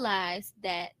realized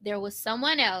that there was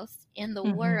someone else in the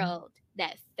world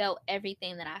that felt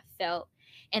everything that I felt,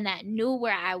 and that knew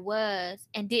where I was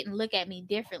and didn't look at me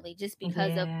differently just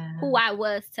because of who I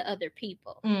was to other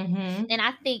people. And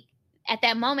I think at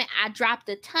that moment, I dropped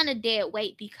a ton of dead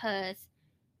weight, because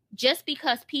just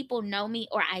because people know me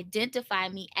or identify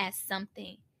me as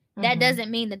something, that doesn't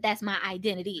mean that that's my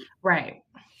identity. Right.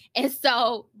 And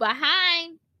so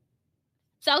behind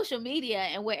social media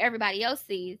and what everybody else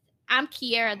sees, I'm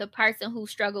Kiera, the person who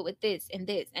struggled with this and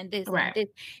this and this and this.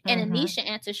 And Anisha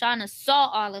and Tashana saw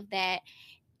all of that,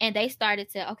 and they started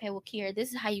to, okay, well, Kiera,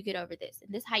 this is how you get over this,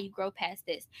 and this is how you grow past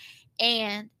this.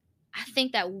 And I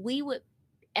think that we would,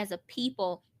 as a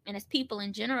people and as people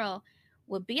in general,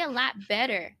 would be a lot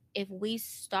better if we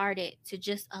started to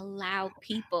just allow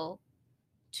people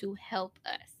to help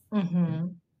us.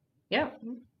 Yep.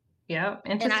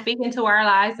 And to speak into our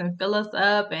lives and fill us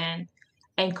up and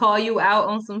call you out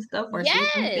on some stuff or see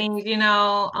some things, you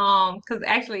know, because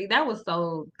actually that was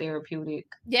so therapeutic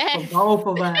for both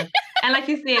of us. And like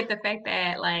you said, the fact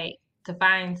that, like, to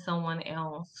find someone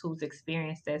else who's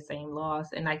experienced that same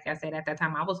loss. And like I said, at that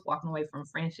time I was walking away from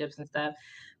friendships and stuff,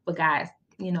 but guys,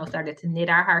 you know, started to knit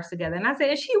our hearts together. And I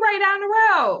said, is she right down the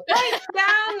road? Right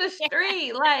down the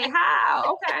street. Like,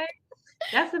 how? Okay.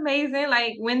 That's amazing.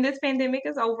 Like, when this pandemic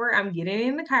is over, I'm getting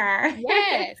in the car.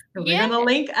 Yes. We're going to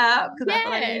link up, because I feel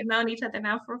like we've known each other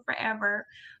now for forever.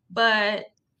 But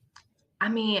I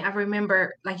mean, I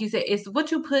remember, like you said, it's what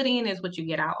you put in is what you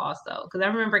get out also. Because I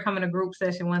remember coming to group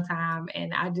session one time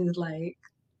and I just like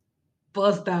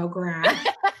bust out crying.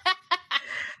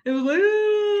 It was like,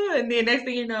 ooh. And then next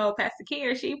thing you know, Pastor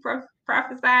Kiera, she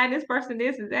prophesying this person,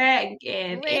 this and that,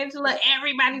 and Angela,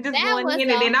 everybody just going in,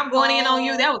 and then I'm going in on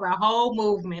you. That was a whole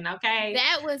movement, okay?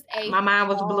 That was my mind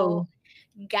was blue.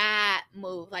 God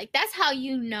move. Like, that's how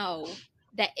you know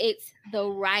that it's the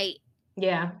right.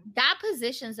 Yeah. God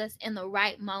positions us in the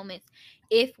right moments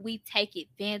if we take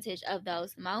advantage of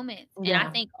those moments. And I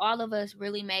think all of us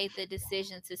really made the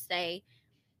decision to say,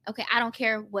 okay, I don't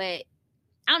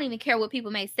even care what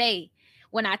people may say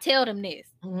when I tell them this.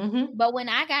 But when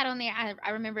I got on there, I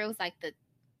remember it was like the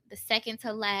second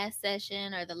to last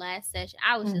session or the last session.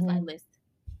 I was just like, listen,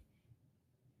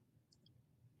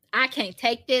 I can't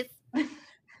take this.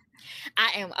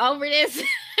 I am over this.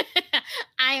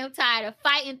 I am tired of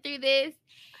fighting through this.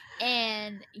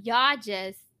 And y'all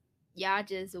just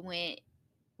went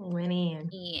in.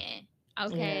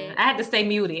 Okay. Yeah. I had to stay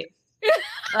muted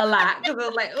a lot, because I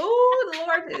was like, oh, the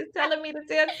Lord is telling me to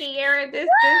tell Kiera this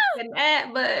and that.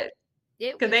 But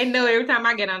It Because was they know so every time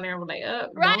I get on there, I'm like,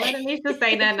 don't let right. Anisha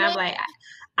say nothing. I'm like,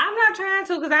 I'm not trying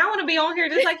to because I want to be on here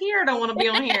just like Kiara don't want to be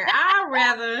on here. I'd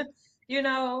rather, you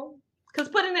know, because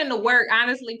putting in the work,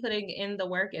 honestly, putting in the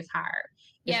work is hard.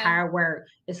 It's Yeah. hard work.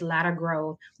 It's a lot of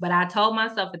growth. But I told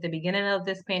myself at the beginning of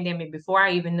this pandemic, before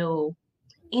I even knew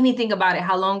anything about it,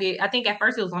 how long I think at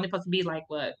first it was only supposed to be like,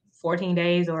 what, 14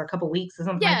 days or a couple weeks or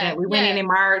something like Yeah. that. We went in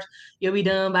March, you'll be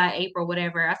done by April,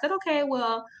 whatever. I said, okay,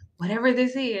 well, whatever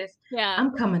this is, Yeah.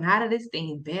 I'm coming out of this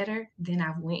thing better than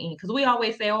I went in. Because we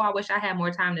always say, oh, I wish I had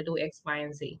more time to do X, Y,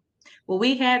 and Z. Well,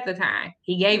 we had the time.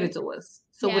 He gave it to us.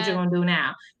 So what you Yeah. gonna do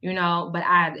now? But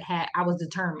I was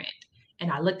determined.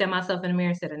 And I looked at myself in the mirror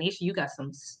and said, Anisha, you got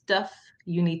some stuff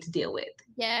you need to deal with.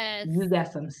 Yes. You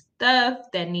got some stuff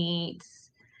that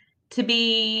needs to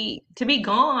be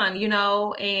gone,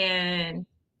 and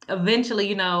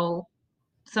eventually,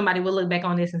 somebody will look back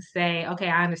on this and say, okay,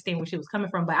 I understand where she was coming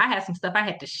from, but I had some stuff I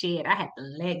had to shed. I had to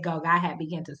let go. God had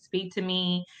begun to speak to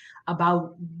me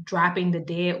about dropping the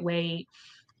dead weight,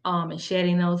 and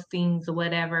shedding those things or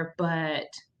whatever. But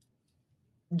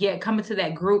yeah, coming to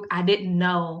that group, I didn't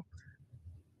know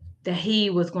that he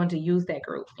was going to use that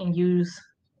group and use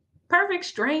perfect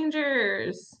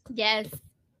strangers. Yes.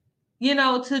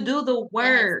 To do the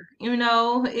work.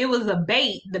 It was a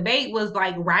bait. The bait was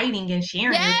like writing and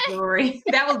sharing this Yes. story.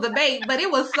 That was the bait, but it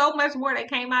was so much more that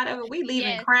came out of it. We leaving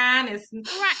Yes. crying. It's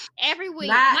Right. Every week.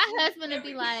 not. My husband would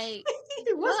be like,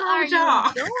 What's what wrong are with you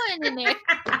y'all? doing in there?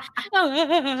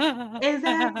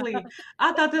 Exactly.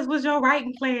 I thought this was your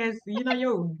writing class,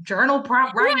 your journal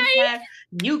prompt writing Right. class.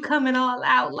 You coming all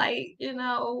out like,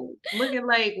 looking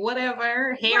like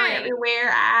whatever, hair Right.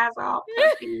 everywhere, eyes all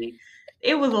puffy.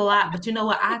 It was a lot, but you know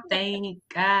what? I thank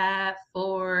God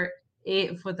for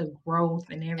it, for the growth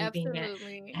and everything.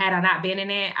 Absolutely. Had I not been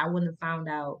in it, I wouldn't have found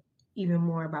out even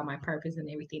more about my purpose and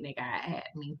everything that God had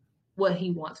me, what He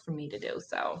wants for me to do.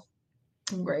 So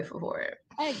I'm grateful for it.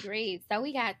 Agreed. So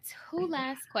we got two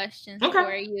last questions Okay.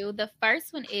 for you. The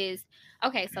first one is,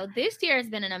 okay, so this year has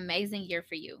been an amazing year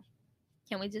for you.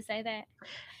 Can we just say that?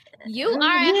 You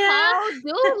are a Yeah. whole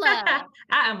doula.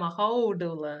 I am a whole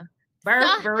doula. So,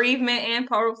 Birth, bereavement, and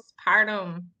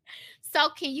postpartum. so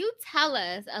can you tell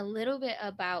us a little bit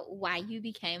about why you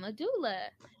became a doula?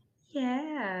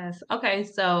 Yes. Okay,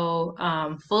 so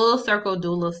Full Circle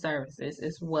Doula Services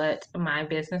is what my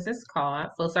business is called.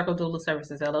 Full Circle Doula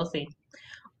Services LLC.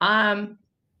 Um,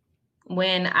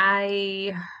 when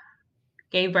I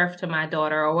gave birth to my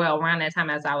daughter, or well, around that time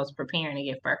as I was preparing to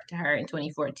give birth to her in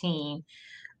 2014,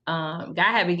 God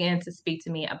had begun to speak to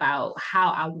me about how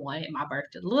I wanted my birth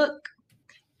to look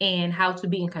and how to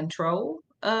be in control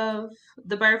of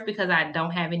the birth because I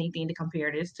don't have anything to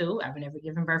compare this to. I've never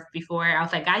given birth before. I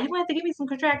was like, God, you're going to have to give me some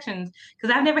contractions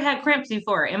because I've never had cramps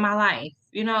before in my life.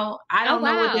 I Oh, don't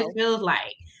know what this wow. feels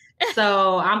like.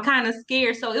 So I'm kind of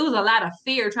scared. So it was a lot of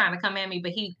fear trying to come at me,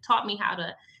 but he taught me how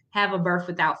to have a birth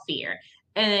without fear.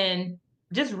 And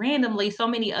just randomly, so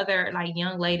many other like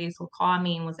young ladies would call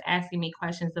me and was asking me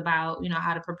questions about,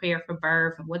 how to prepare for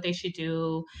birth and what they should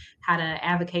do, how to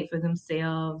advocate for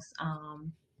themselves.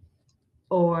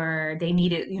 Or they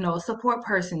needed, a support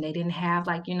person. They didn't have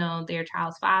like, their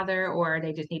child's father, or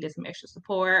they just needed some extra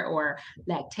support or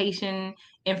lactation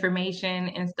information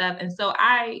and stuff. And so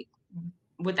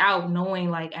without knowing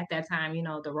like at that time,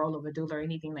 the role of a doula or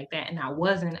anything like that, and I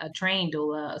wasn't a trained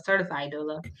doula, a certified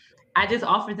doula, I just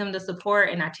offered them the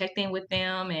support and I checked in with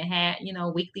them and had,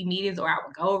 weekly meetings, or I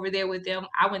would go over there with them.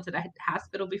 I went to the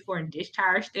hospital before and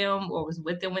discharged them, or was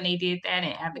with them when they did that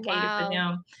and advocated for Wow.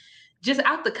 them just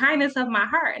out the kindness of my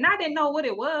heart. And I didn't know what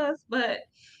it was, but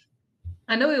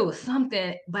I knew it was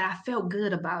something, but I felt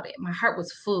good about it. My heart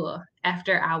was full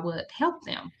after I would help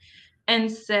them. And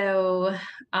so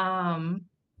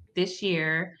this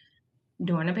year,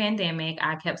 during the pandemic,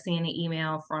 I kept seeing an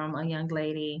email from a young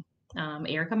lady,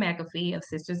 Erica McAfee of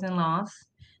Sisters in Loss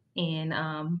in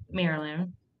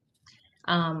Maryland.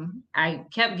 I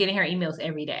kept getting her emails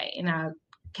every day, and I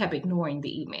kept ignoring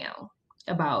the email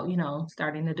about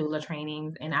starting the doula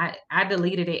trainings, and I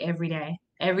deleted it every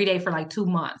day for like 2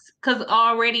 months, because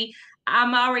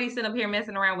I'm already sitting up here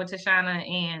messing around with Tashana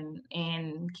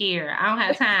and Kiera. I don't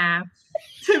have time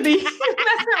to be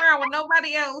messing around with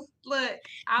nobody else. Look,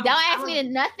 Don't ask me to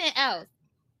nothing else.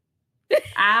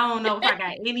 I don't know if I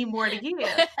got any more to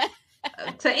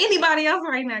give to anybody else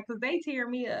right now because they tear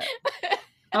me up.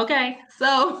 Okay,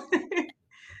 so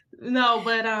no,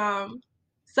 but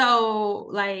so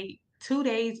like 2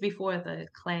 days before the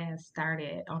class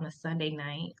started on a Sunday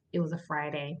night, it was a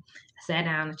Friday. I sat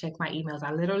down and checked my emails.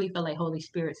 I literally felt like Holy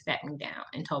Spirit sat me down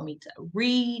and told me to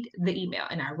read the email,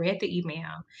 and I read the email.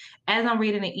 As I'm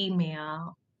reading the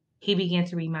email, he began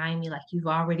to remind me, like, you've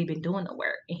already been doing the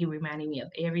work. And he reminded me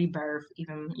of every birth,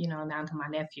 even, down to my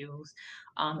nephews,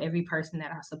 every person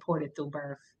that I supported through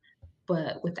birth,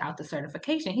 but without the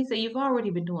certification. He said, you've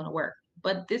already been doing the work,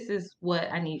 but this is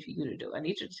what I need for you to do. I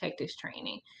need you to take this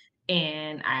training.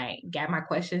 And I got my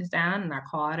questions down and I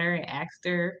called her and asked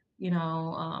her,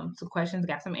 some questions,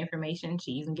 got some information.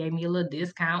 She even gave me a little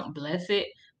discount, bless it,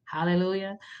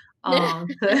 hallelujah,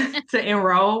 to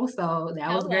enroll. So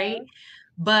that was great. Hello.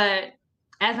 But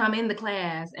as I'm in the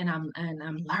class and I'm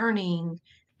learning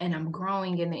and I'm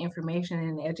growing in the information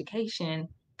and the education,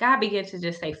 God began to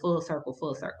just say full circle,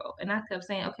 full circle. And I kept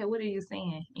saying, okay, what are you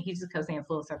saying? And he just kept saying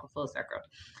full circle, full circle.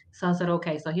 So I said,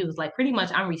 okay. So he was like, pretty much,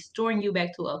 I'm restoring you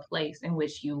back to a place in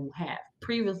which you have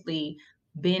previously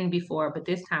been before, but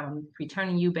this time I'm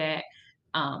returning you back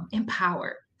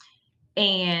empowered.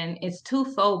 And it's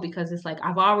twofold because it's like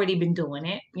I've already been doing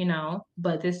it,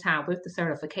 but this time with the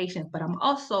certification, but I'm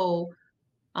also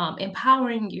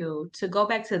empowering you to go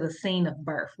back to the scene of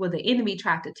birth where the enemy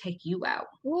tried to take you out,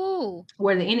 Ooh.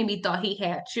 where the enemy thought he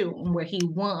had you and where he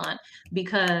won,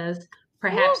 because Ooh.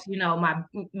 perhaps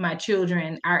my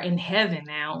children are in heaven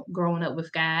now growing up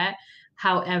with God.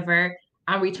 However,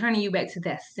 I'm returning you back to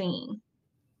that scene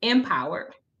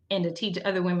empowered, and to teach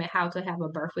other women how to have a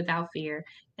birth without fear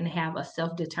and have a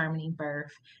self-determining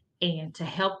birth, and to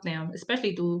help them,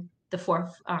 especially through the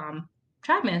fourth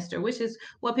trimester, which is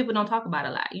what people don't talk about a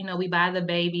lot. We buy the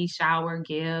baby shower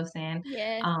gifts, and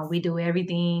Yes. we do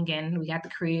everything, and we got the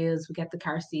cribs, we got the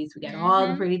car seats, we got all the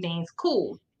Mm-hmm. pretty things.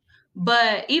 Cool.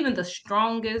 But even the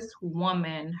strongest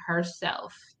woman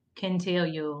herself can tell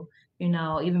you,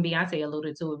 even Beyonce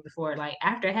alluded to it before, like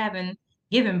after having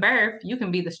given birth, you can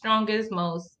be the strongest,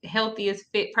 most healthiest,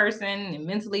 fit person and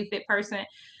mentally fit person.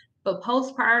 But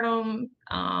postpartum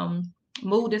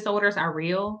mood disorders are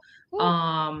real. Ooh.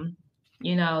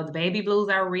 The baby blues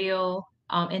are real.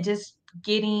 And just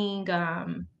getting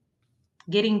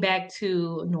back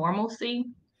to normalcy,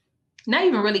 not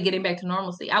even really getting back to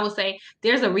normalcy. I would say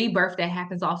there's a rebirth that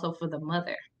happens also for the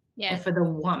mother and Yes. for the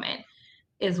woman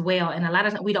as well. And a lot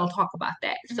of times we don't talk about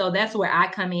that. So that's where I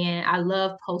come in. I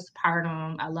love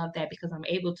postpartum. I love that because I'm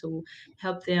able to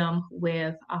help them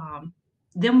with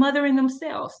them mothering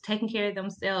themselves, taking care of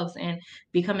themselves, and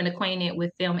becoming acquainted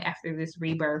with them after this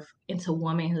rebirth into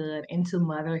womanhood, into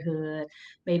motherhood,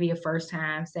 maybe a first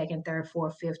time, second, third,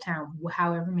 fourth, fifth time,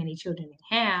 however many children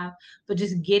they have, but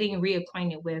just getting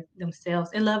reacquainted with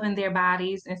themselves and loving their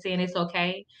bodies and saying it's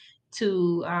okay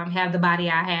to have the body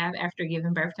I have after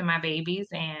giving birth to my babies,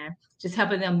 and just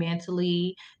helping them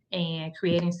mentally and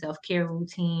creating self-care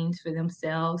routines for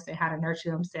themselves and how to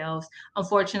nurture themselves.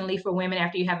 Unfortunately, for women,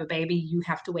 after you have a baby, you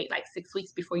have to wait like 6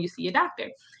 weeks before you see a doctor.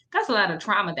 That's a lot of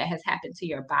trauma that has happened to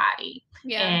your body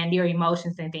Yeah. and your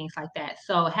emotions and things like that.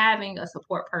 So having a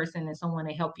support person and someone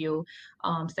to help you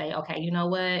say, okay, you know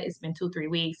what, it's been 2-3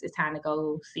 weeks, it's time to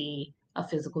go see a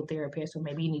physical therapist, or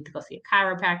maybe you need to go see a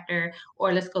chiropractor,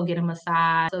 or let's go get a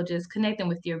massage. So just connecting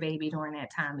with your baby during that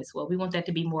time as well. We want that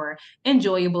to be more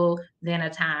enjoyable than a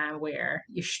time where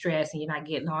you're stressed and you're not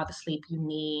getting all the sleep you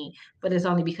need, but it's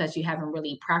only because you haven't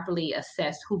really properly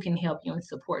assessed who can help you and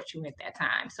support you at that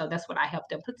time. So that's what I help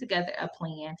them put together a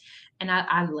plan. And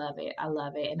I love it. I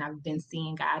love it. And I've been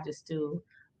seeing God just do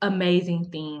amazing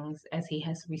things as he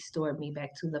has restored me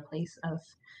back to the place of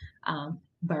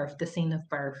birth, the scene of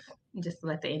birth, just to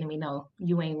let the enemy know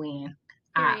you ain't win.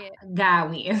 Period. God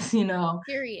wins,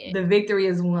 Period. the victory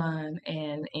is won,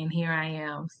 and here I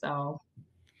am. So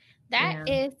That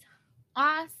yeah. is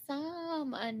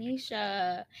awesome,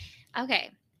 Anisha.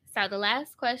 Okay, so the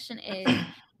last question is,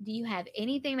 do you have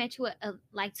anything that you would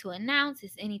like to announce?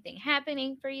 Is anything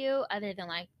happening for you other than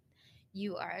like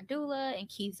you are a doula and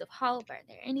Keys of Hope? Are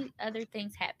there any other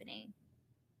things happening?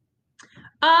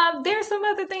 There's some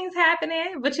other things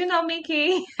happening, but you know me,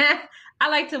 Key. I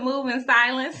like to move in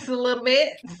silence a little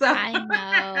bit. So I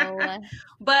know.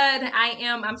 but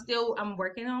I'm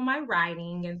working on my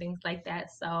writing and things like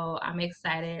that. So I'm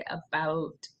excited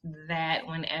about that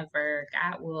whenever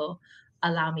God will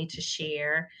allow me to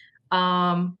share.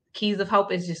 Keys of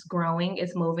Hope is just growing,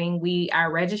 it's moving. We are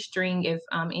registering if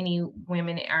any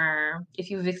women are,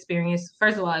 if you've experienced,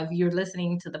 first of all, if you're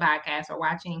listening to the podcast or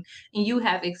watching and you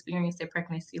have experienced a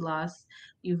pregnancy loss,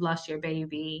 you've lost your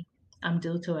baby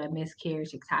due to a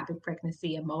miscarriage, ectopic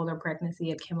pregnancy, a molar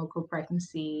pregnancy, a chemical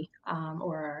pregnancy,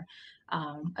 or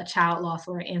a child loss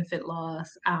or an infant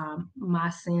loss. My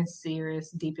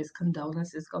sincerest, deepest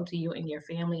condolences go to you and your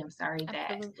family. I'm sorry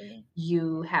that Absolutely.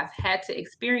 you have had to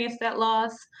experience that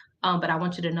loss. But I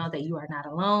want you to know that you are not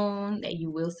alone, that you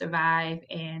will survive,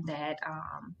 and that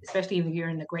especially if you're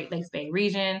in the Great Lakes Bay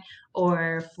region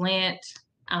or Flint,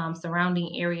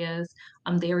 surrounding areas,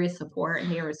 there is support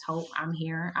and there is hope. I'm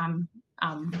here. I'm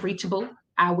reachable.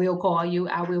 I will call you.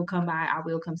 I will come by. I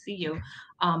will come see you.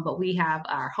 But we have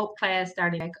our Hope class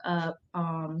starting back up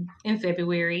in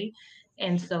February.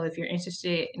 And so if you're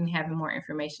interested in having more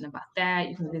information about that,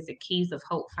 you can visit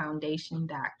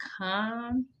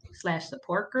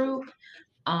keysofhopefoundation.com/support group.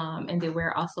 And then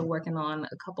we're also working on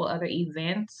a couple other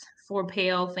events for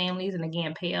PAIL families. And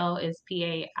again, PAIL is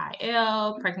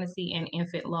PAIL, Pregnancy and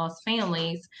Infant Loss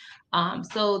Families.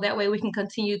 So that way we can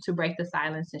continue to break the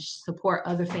silence and support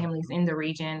other families in the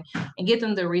region and get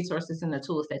them the resources and the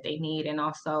tools that they need, and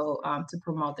also to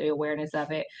promote the awareness of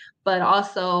it. But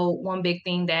also, one big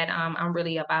thing that I'm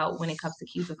really about when it comes to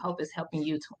Keys of Hope is helping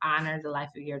you to honor the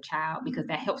life of your child, because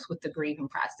that helps with the grieving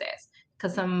process,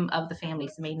 because some of the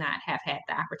families may not have had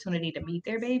the opportunity to meet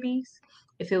their babies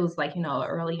if it was like,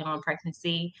 early on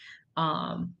pregnancy.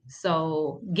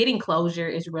 So getting closure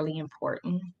is really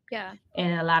important. Yeah.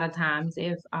 And a lot of times,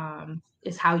 if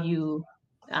it's how you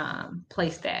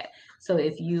place that. So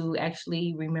if you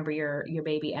actually remember your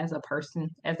baby as a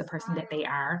person, as the person that they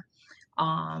are,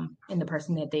 and the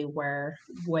person that they were,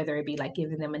 whether it be like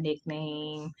giving them a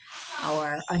nickname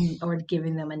or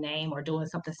giving them a name or doing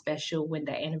something special when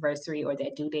the anniversary or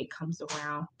that due date comes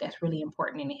around. That's really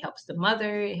important, and it helps the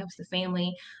mother, it helps the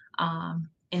family, and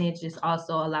it just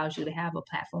also allows you to have a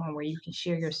platform where you can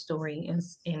share your story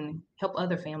and help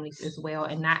other families as well,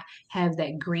 and not have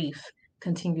that grief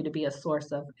continue to be a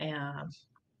source of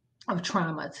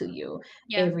trauma to you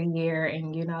Yeah. every year,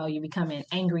 and you becoming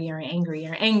angrier and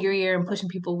angrier and angrier and pushing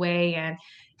people away. And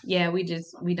yeah, we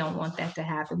don't want that to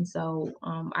happen. So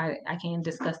I can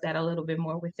discuss that a little bit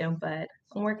more with them, but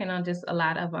I'm working on just a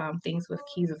lot of things with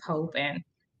Keys of Hope. And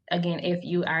again, if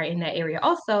you are in that area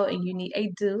also and you need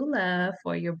a doula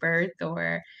for your birth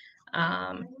or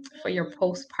for your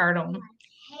postpartum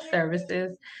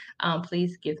services,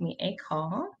 please give me a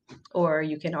call. Or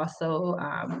you can also,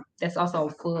 that's also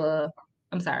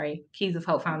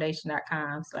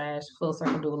keysofhopefoundation.com/full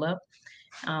circle doula.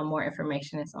 More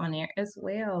information is on there as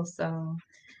well. So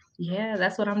yeah,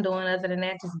 that's what I'm doing. Other than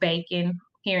that, just baking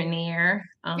here and there.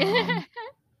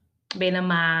 Being a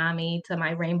mommy to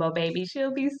my rainbow baby.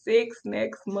 She'll be 6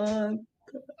 next month.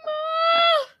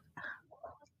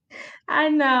 I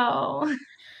know.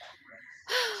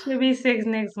 She'll be 6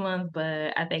 next month,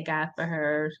 but I thank God for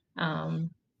her.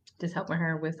 Just helping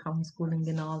her with homeschooling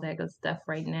and all that good stuff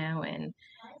right now, and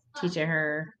teaching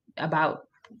her about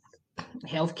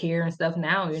healthcare and stuff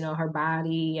now, her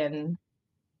body and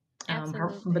her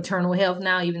Absolutely. maternal health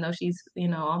now, even though she's,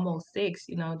 almost 6,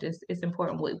 just it's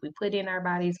important what we put in our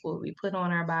bodies, what we put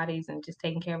on our bodies, and just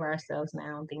taking care of ourselves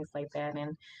now and things like that.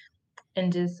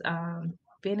 And just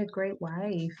being a great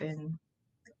wife, and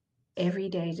every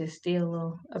day just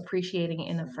still appreciating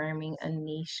and affirming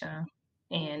Anisha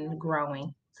and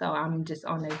growing. So I'm just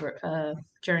on a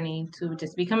journey to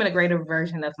just becoming a greater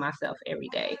version of myself every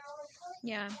day.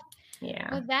 Yeah.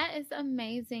 Yeah. Well, that is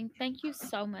amazing. Thank you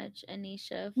so much,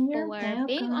 Anisha, You're for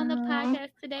being on the welcome.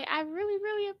 podcast today. I really,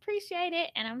 really appreciate it.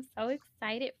 And I'm so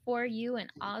excited for you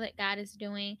and all that God is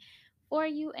doing for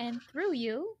you and through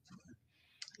you.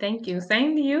 Thank you.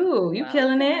 Same to you. You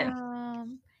killing it.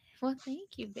 Welcome. Well,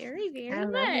 thank you very, very I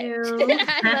love much. you.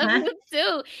 I love you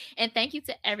too. And thank you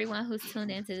to everyone who's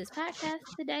tuned into this podcast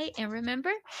today. And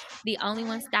remember, the only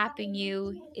one stopping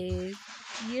you is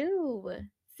you.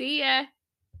 See ya.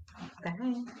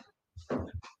 Bye.